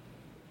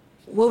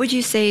 What would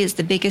you say is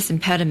the biggest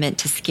impediment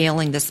to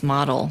scaling this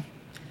model?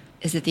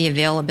 Is it the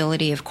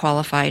availability of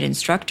qualified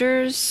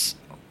instructors?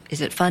 Is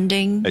it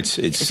funding? Is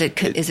it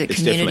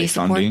community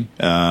support?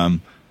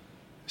 Funding.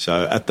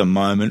 So at the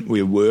moment,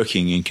 we're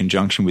working in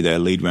conjunction with our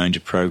lead ranger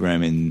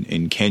program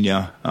in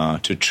Kenya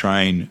to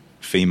train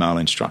female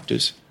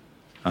instructors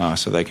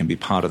so they can be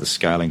part of the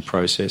scaling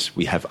process.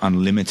 We have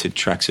unlimited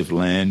tracts of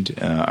land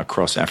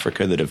across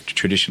Africa that have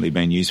traditionally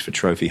been used for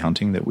trophy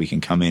hunting that we can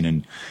come in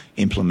and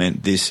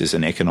implement this as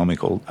an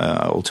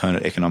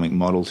alternate economic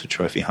model to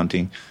trophy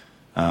hunting.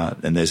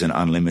 And there's an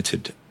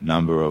unlimited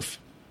number of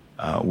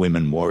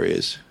women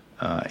warriors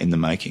in the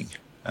making,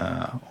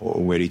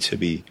 or ready to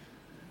be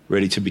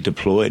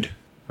deployed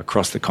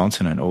across the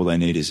continent. All they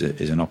need is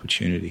an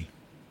opportunity.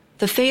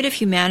 The fate of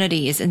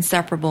humanity is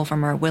inseparable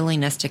from our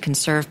willingness to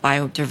conserve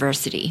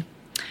biodiversity.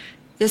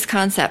 This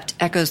concept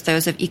echoes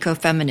those of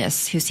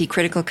ecofeminists who see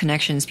critical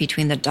connections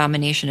between the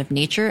domination of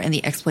nature and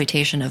the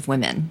exploitation of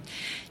women.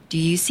 Do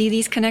you see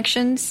these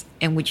connections,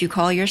 and would you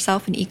call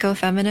yourself an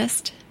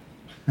ecofeminist?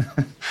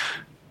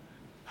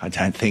 I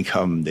don't think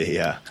I'm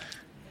the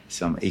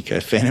some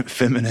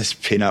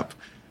eco-feminist pin-up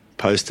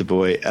poster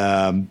boy,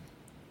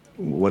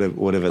 whatever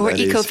or that is. Or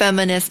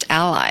eco-feminist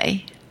ally.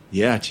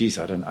 Yeah, geez,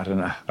 I don't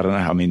know.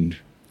 I mean,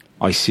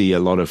 I see a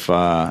lot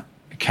of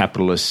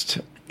capitalist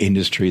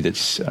industry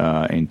that's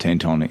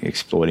intent on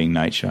exploiting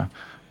nature.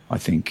 I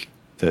think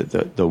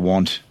that the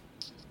want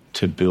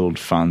to build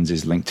funds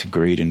is linked to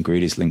greed, and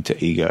greed is linked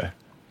to ego.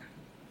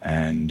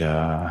 And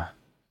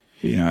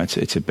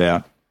it's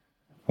about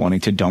wanting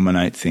to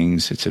dominate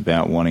things. It's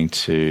about wanting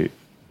to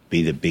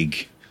be the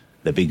big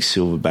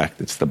silverback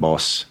that's the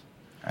boss.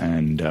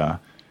 And I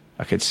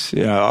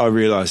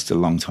realised a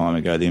long time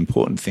ago the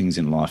important things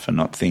in life are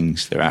not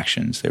things; they're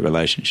actions, they're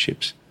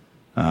relationships.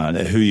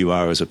 They're who you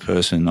are as a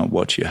person, not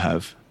what you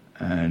have.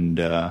 And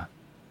I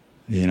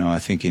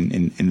think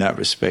in that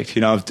respect,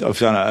 I've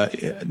done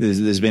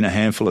there's been a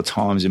handful of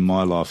times in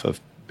my life I've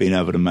been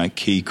able to make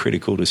key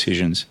critical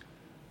decisions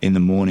in the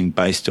morning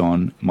based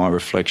on my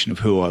reflection of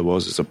who I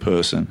was as a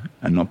person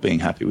and not being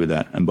happy with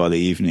that. And by the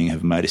evening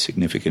have made a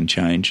significant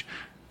change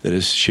that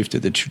has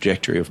shifted the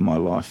trajectory of my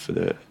life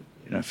for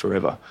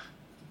forever.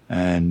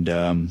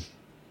 And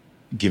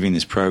giving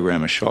this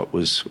program a shot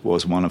was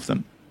one of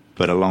them.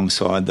 But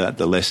alongside that,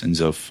 the lessons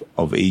of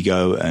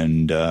ego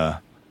and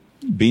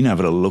being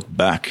able to look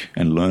back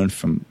and learn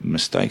from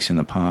mistakes in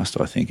the past,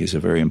 I think, is a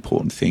very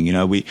important thing.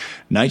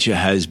 Nature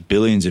has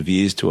billions of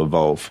years to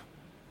evolve.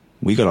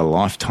 We got a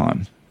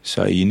lifetime.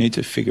 So you need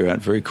to figure out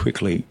very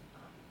quickly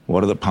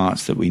what are the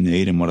parts that we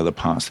need and what are the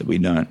parts that we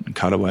don't, and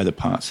cut away the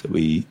parts that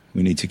we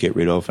need to get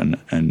rid of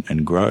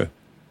and grow.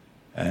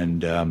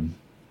 And,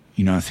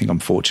 I think I'm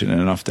fortunate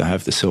enough to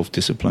have the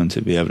self-discipline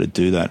to be able to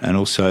do that, and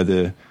also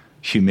the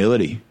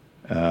humility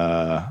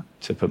to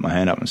put my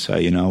hand up and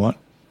say, you know what,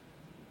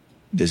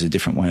 there's a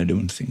different way of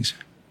doing things.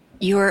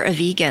 You're a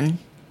vegan.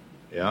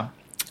 Yeah.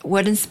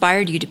 What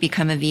inspired you to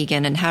become a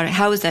vegan, and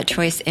how has that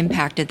choice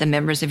impacted the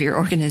members of your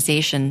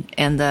organization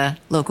and the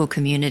local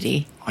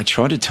community? I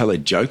tried to tell a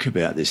joke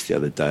about this the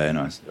other day, and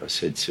I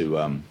said to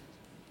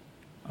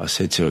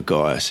a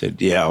guy, I said,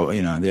 the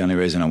only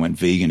reason I went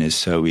vegan is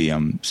so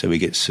we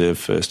get served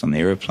first on the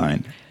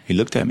aeroplane. He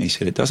looked at me, he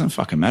said, it doesn't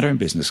fucking matter in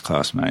business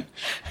class, mate.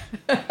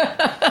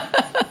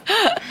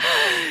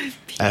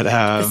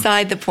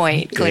 Beside the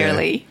point,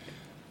 clearly.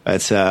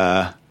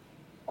 Yeah.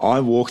 I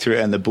walked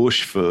around the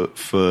bush for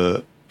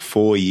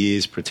 4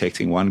 years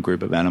protecting one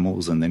group of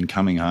animals and then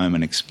coming home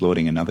and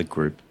exploiting another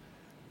group.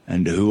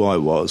 And who I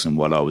was and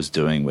what I was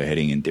doing were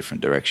heading in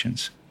different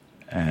directions.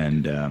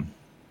 And,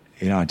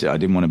 I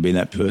didn't want to be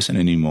that person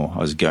anymore. I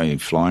was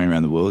flying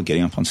around the world,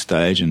 getting up on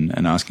stage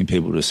and asking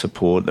people to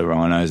support the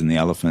rhinos and the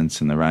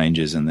elephants and the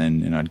rangers, and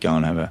then, I'd go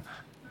and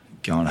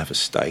have a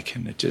steak,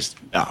 and it just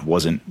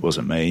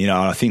wasn't me.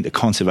 I think the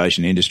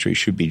conservation industry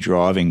should be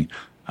driving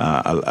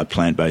a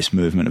plant-based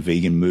movement, a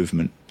vegan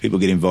movement. People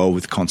get involved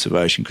with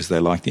conservation because they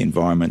like the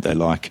environment, they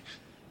like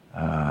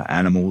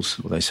animals,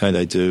 or they say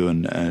they do,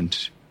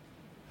 and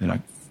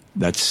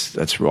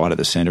that's right at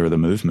the centre of the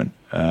movement,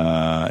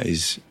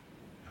 is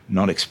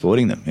not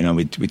exploiting them.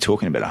 We're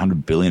talking about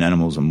 100 billion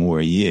animals or more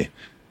a year,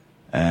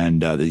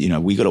 and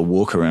we got to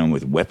walk around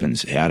with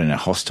weapons out in a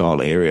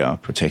hostile area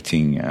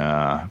protecting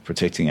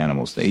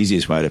animals. The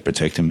easiest way to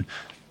protect them,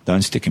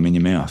 don't stick them in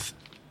your mouth.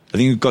 I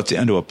think we've got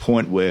down to a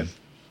point where,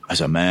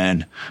 as a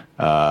man,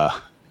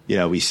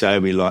 we say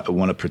we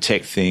want to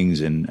protect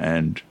things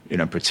and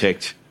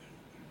protect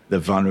the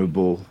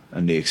vulnerable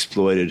and the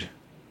exploited,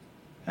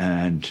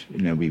 and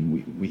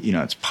we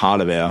it's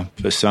part of our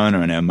persona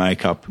and our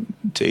makeup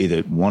to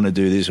either want to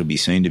do this or be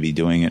seen to be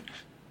doing it.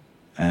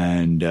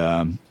 And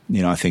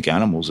I think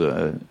animals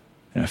are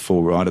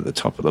fall right at the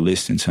top of the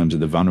list in terms of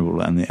the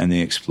vulnerable and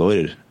the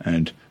exploited.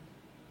 And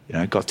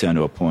it got down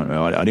to a point where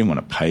I didn't want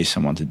to pay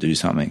someone to do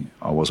something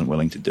I wasn't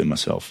willing to do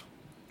myself.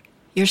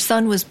 Your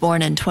son was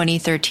born in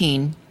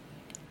 2013.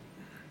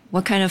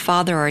 What kind of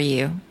father are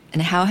you,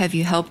 and how have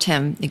you helped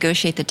him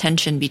negotiate the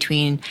tension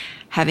between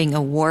having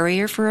a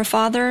warrior for a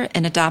father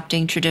and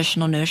adopting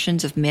traditional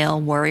notions of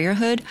male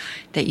warriorhood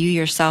that you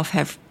yourself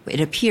have,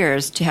 it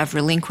appears, to have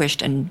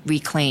relinquished and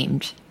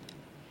reclaimed?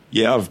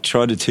 Yeah, I've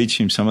tried to teach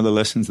him some of the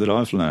lessons that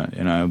I've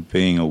learned.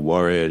 Being a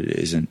warrior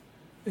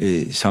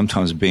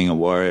sometimes being a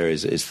warrior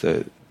is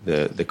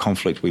the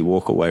conflict we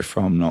walk away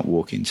from, not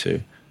walk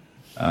into.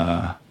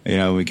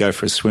 We go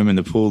for a swim in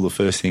the pool, the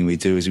first thing we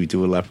do is we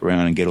do a lap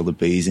around and get all the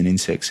bees and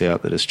insects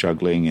out that are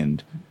struggling.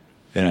 And,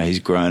 he's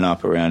grown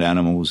up around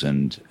animals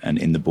and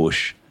in the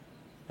bush.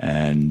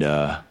 And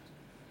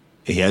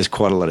he has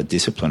quite a lot of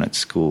discipline at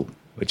school,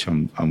 which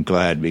I'm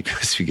glad,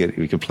 because we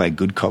can play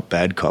good cop,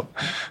 bad cop.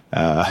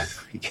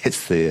 He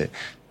gets the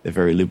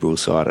very liberal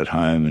side at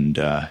home, and,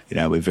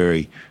 we're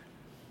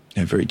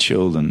very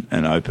chilled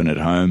and open at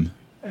home.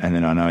 And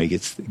then I know he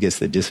gets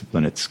the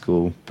discipline at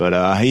school. But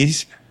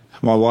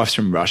my wife's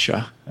from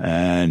Russia,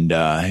 and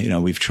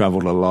we've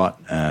travelled a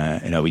lot.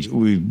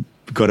 We've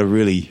got a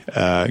really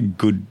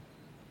good,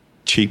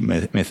 cheap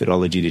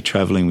methodology to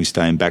travelling. We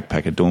stay in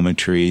backpacker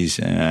dormitories.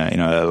 It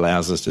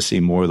allows us to see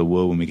more of the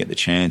world when we get the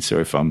chance. Or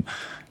if I'm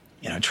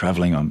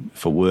traveling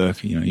for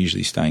work,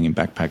 usually staying in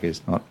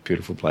backpackers, not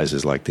beautiful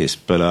places like this.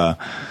 But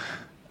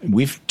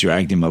we've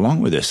dragged him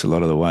along with us a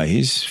lot of the way.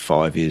 He's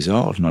 5 years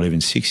old, not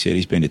even 6 yet.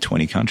 He's been to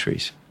 20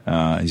 countries.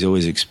 He's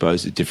always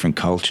exposed to different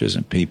cultures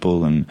and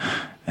people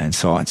and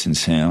sights and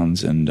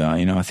sounds. And,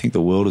 I think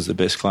the world is the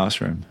best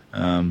classroom.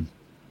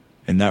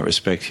 In that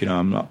respect,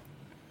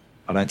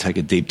 I don't take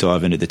a deep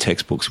dive into the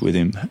textbooks with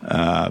him,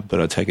 but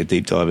I take a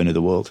deep dive into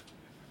the world.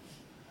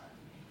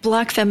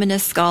 Black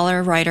feminist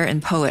scholar, writer,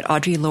 and poet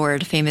Audre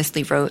Lorde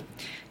famously wrote,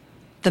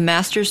 "The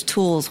master's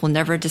tools will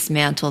never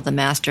dismantle the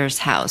master's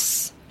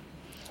house."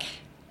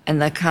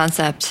 And the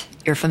concept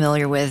you're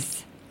familiar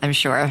with, I'm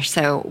sure.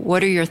 So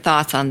what are your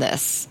thoughts on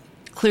this?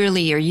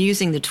 Clearly, you're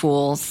using the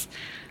tools.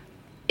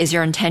 Is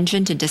your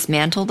intention to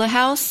dismantle the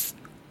house?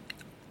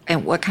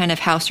 And what kind of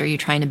house are you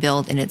trying to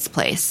build in its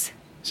place?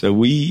 So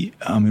we,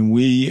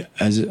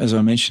 as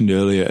I mentioned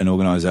earlier, an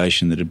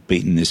organisation that had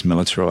beaten this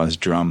militarised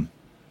drum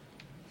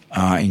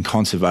in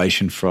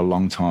conservation for a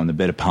long time, the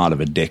better part of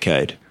a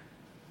decade.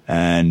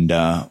 And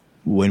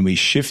when we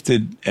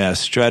shifted our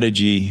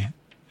strategy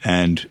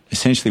and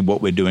essentially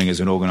what we're doing as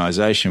an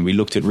organisation, we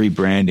looked at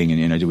rebranding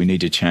and, do we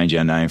need to change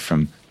our name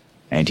from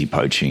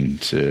anti-poaching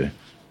to,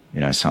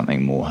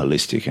 something more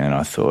holistic? And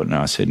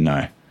I said,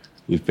 no,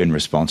 we've been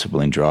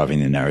responsible in driving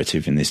the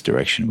narrative in this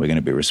direction. We're going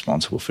to be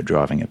responsible for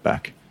driving it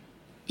back.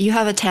 You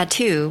have a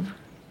tattoo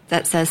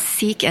that says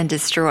 "Seek and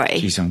Destroy."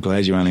 Geez, I'm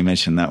glad you only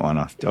mentioned that one.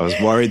 I was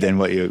worried then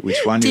which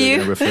one you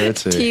were going to refer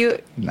to.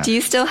 Do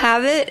you still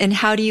have it, and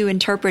how do you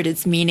interpret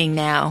its meaning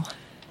now?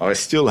 I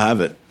still have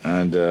it,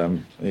 and there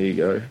you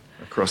go,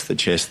 across the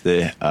chest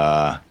there.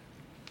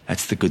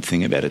 That's the good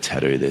thing about a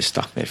tattoo; they're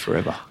stuck there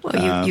forever.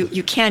 Well,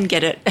 you can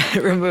get it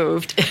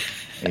removed.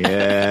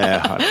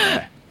 Yeah,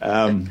 I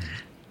don't know.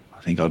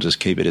 I think I'll just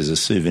keep it as a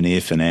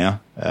souvenir for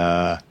now.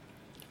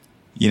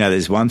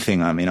 There's one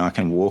thing. I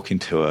can walk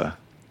into a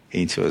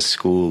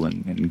school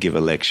and give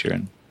a lecture,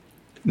 and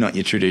not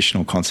your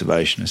traditional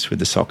conservationist with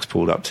the socks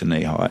pulled up to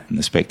knee height and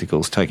the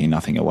spectacles, taking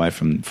nothing away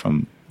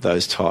from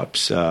those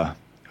types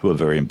who are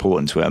very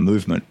important to our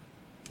movement.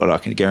 But I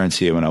can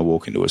guarantee you when I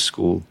walk into a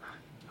school,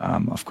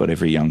 I've got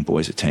every young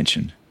boy's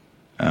attention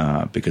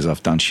because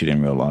I've done shit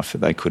in real life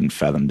that they couldn't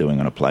fathom doing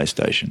on a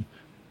PlayStation.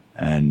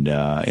 And,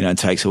 it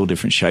takes all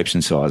different shapes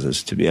and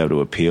sizes to be able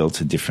to appeal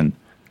to different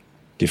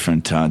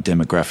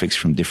demographics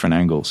from different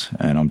angles.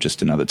 And I'm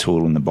just another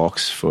tool in the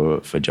box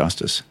for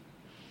justice.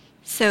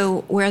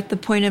 So we're at the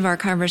point of our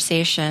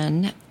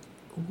conversation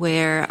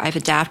where I've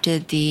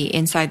adapted the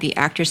Inside the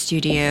Actor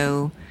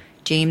Studio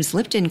James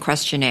Lipton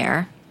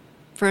questionnaire.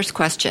 First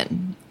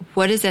question: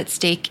 what is at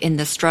stake in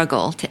the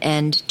struggle to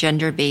end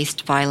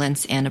gender-based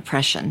violence and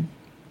oppression?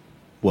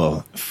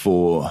 Well,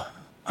 for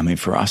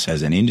us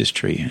as an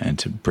industry, and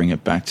to bring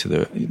it back to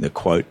the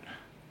quote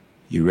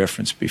you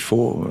referenced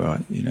before,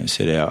 where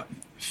said our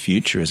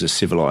future as a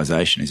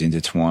civilization is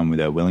intertwined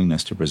with our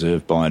willingness to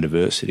preserve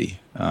biodiversity.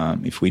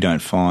 If we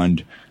don't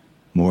find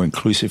more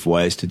inclusive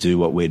ways to do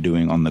what we're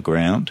doing on the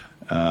ground,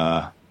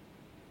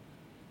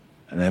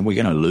 then we're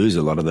going to lose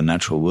a lot of the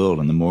natural world.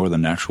 And the more of the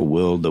natural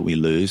world that we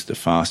lose, the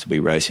faster we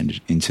race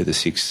into the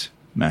sixth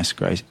mass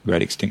great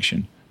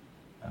extinction.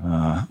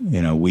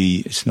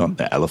 It's not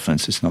the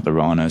elephants, it's not the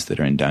rhinos that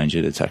are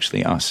endangered, it's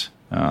actually us.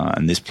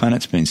 And this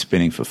planet's been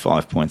spinning for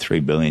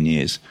 5.3 billion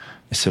years.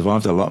 It's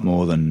survived a lot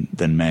more than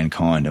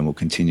mankind and will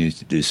continue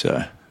to do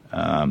so.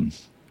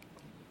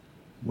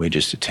 We're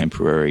just a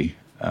temporary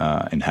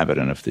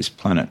inhabitant of this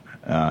planet.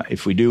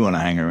 If we do want to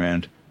hang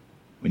around,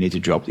 we need to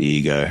drop the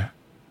ego,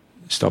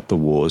 stop the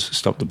wars,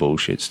 stop the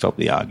bullshit, stop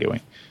the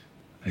arguing.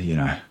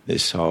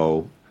 This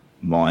whole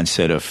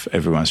mindset of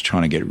everyone's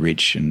trying to get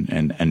rich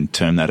and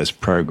term that as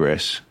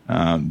progress,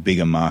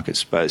 bigger market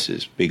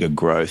spaces, bigger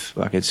growth.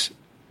 It's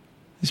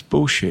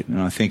bullshit. And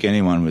I think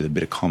anyone with a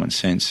bit of common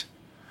sense,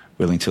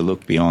 willing to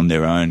look beyond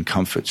their own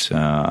comforts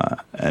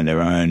and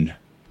their own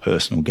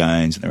personal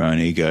gains and their own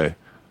ego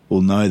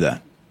will know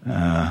that.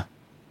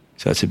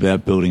 So it's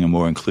about building a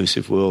more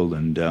inclusive world.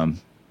 And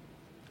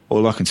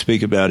all I can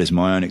speak about is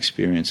my own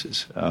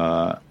experiences.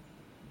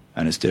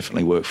 And it's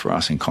definitely worked for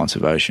us in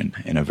conservation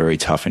in a very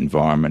tough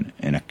environment,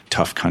 in a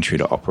tough country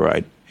to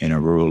operate, in a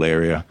rural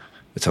area.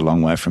 It's a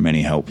long way from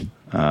any help.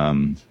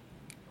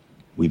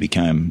 We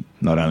became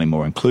not only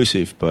more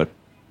inclusive, but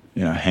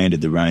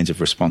handed the reins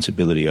of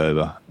responsibility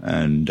over,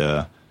 and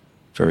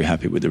very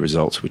happy with the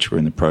results, which we're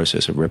in the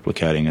process of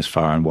replicating as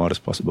far and wide as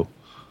possible.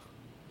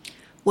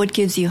 What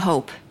gives you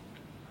hope?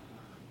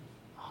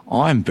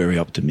 I'm very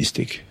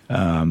optimistic.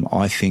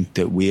 I think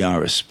that we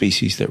are a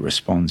species that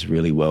responds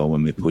really well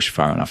when we push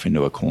far enough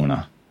into a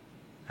corner.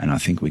 And I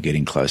think we're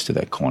getting close to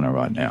that corner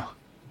right now.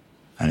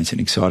 And it's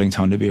an exciting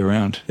time to be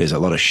around. There's a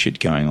lot of shit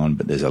going on,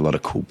 but there's a lot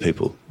of cool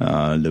people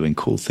doing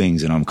cool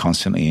things. And I'm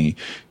constantly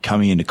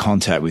coming into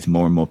contact with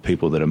more and more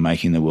people that are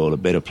making the world a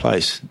better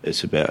place.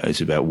 It's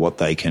about what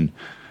they can,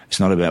 it's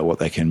not about what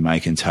they can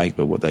make and take,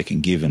 but what they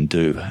can give and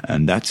do.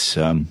 And that's,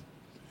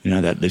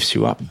 that lifts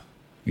you up.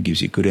 It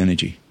gives you good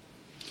energy.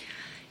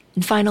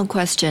 And final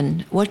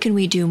question, what can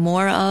we do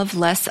more of,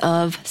 less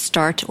of,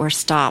 start or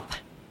stop?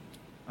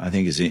 I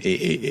think is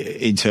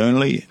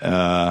internally,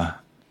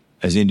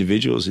 as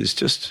individuals, is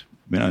just,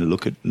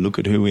 look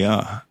at who we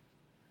are.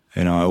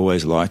 I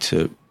always like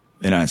to,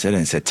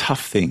 it's a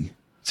tough thing.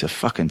 It's a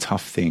fucking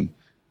tough thing,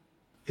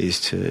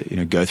 is to,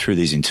 go through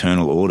these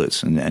internal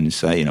audits and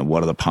say,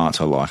 what are the parts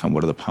I like and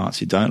what are the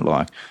parts you don't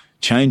like.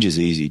 Change is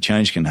easy.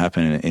 Change can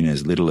happen in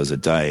as little as a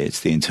day. It's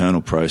the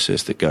internal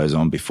process that goes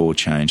on before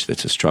change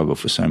that's a struggle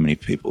for so many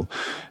people.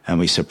 And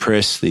we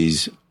suppress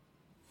these,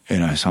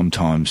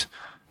 sometimes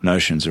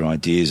notions or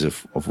ideas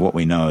of what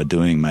we know are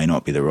doing may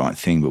not be the right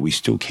thing, but we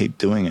still keep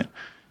doing it.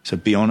 So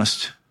be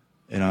honest.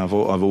 I've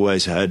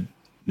always had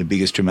the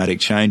biggest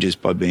dramatic changes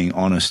by being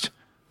honest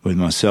with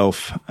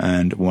myself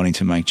and wanting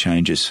to make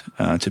changes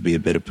to be a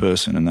better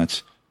person. And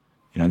that's,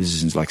 this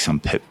isn't like some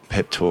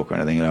pep talk or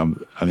anything. I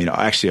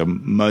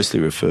mostly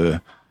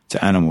refer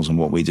to animals and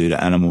what we do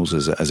to animals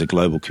as a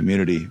global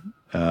community.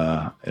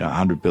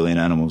 100 billion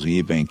animals a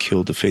year being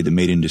killed to feed the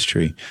meat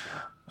industry.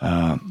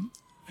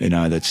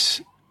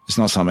 It's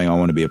not something I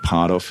want to be a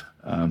part of.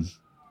 And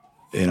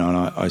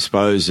I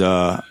suppose,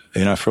 for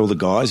all the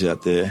guys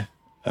out there,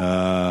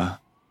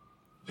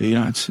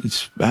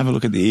 it's have a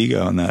look at the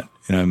ego on that.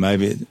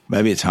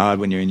 Maybe it's hard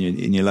when you're in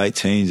your late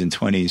teens and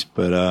 20s,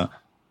 but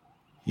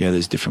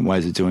there's different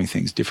ways of doing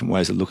things, different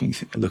ways of looking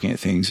at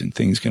things, and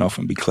things can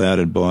often be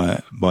clouded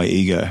by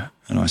ego.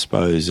 And I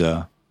suppose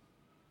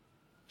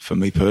for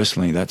me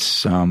personally,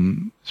 that's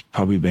it's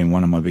probably been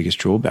one of my biggest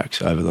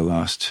drawbacks over the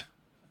last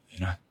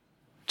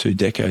 2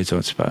 decades,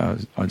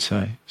 I'd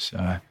say.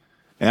 So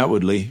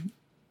outwardly,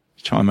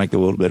 try and make the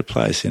world a better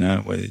place,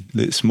 where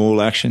the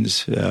small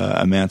actions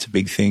amount to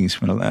big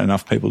things when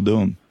enough people do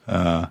them.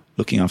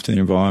 Looking after the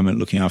environment,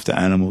 looking after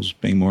animals,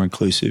 being more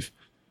inclusive,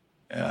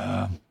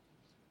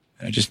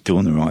 just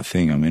doing the right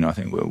thing. I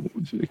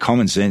think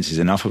common sense is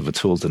enough of a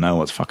tool to know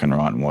what's fucking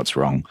right and what's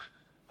wrong.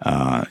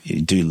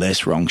 You do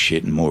less wrong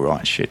shit and more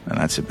right shit, and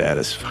that's about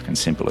as fucking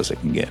simple as it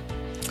can get.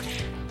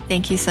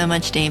 Thank you so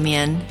much,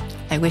 Damien.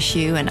 I wish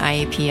you and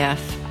IAPF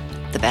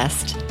the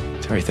best.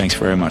 Terry, thanks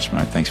very much,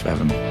 mate. Thanks for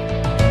having me.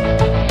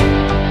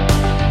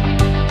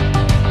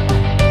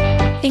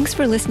 Thanks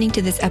for listening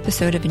to this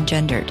episode of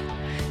Engendered.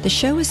 The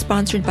show is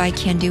sponsored by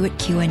Can Do It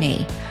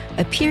Q&A,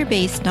 a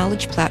peer-based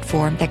knowledge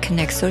platform that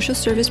connects social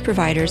service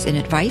providers in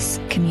advice,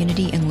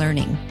 community, and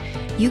learning.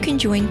 You can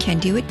join Can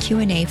Do It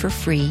Q&A for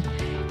free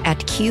at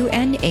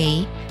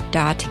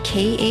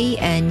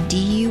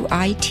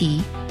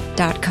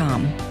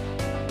qna.kanduit.com.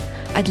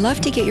 I'd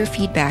love to get your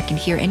feedback and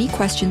hear any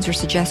questions or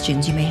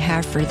suggestions you may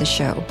have for the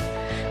show.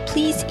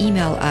 Please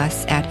email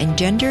us at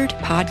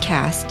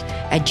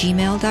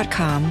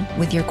engenderedpodcast@gmail.com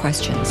with your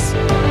questions.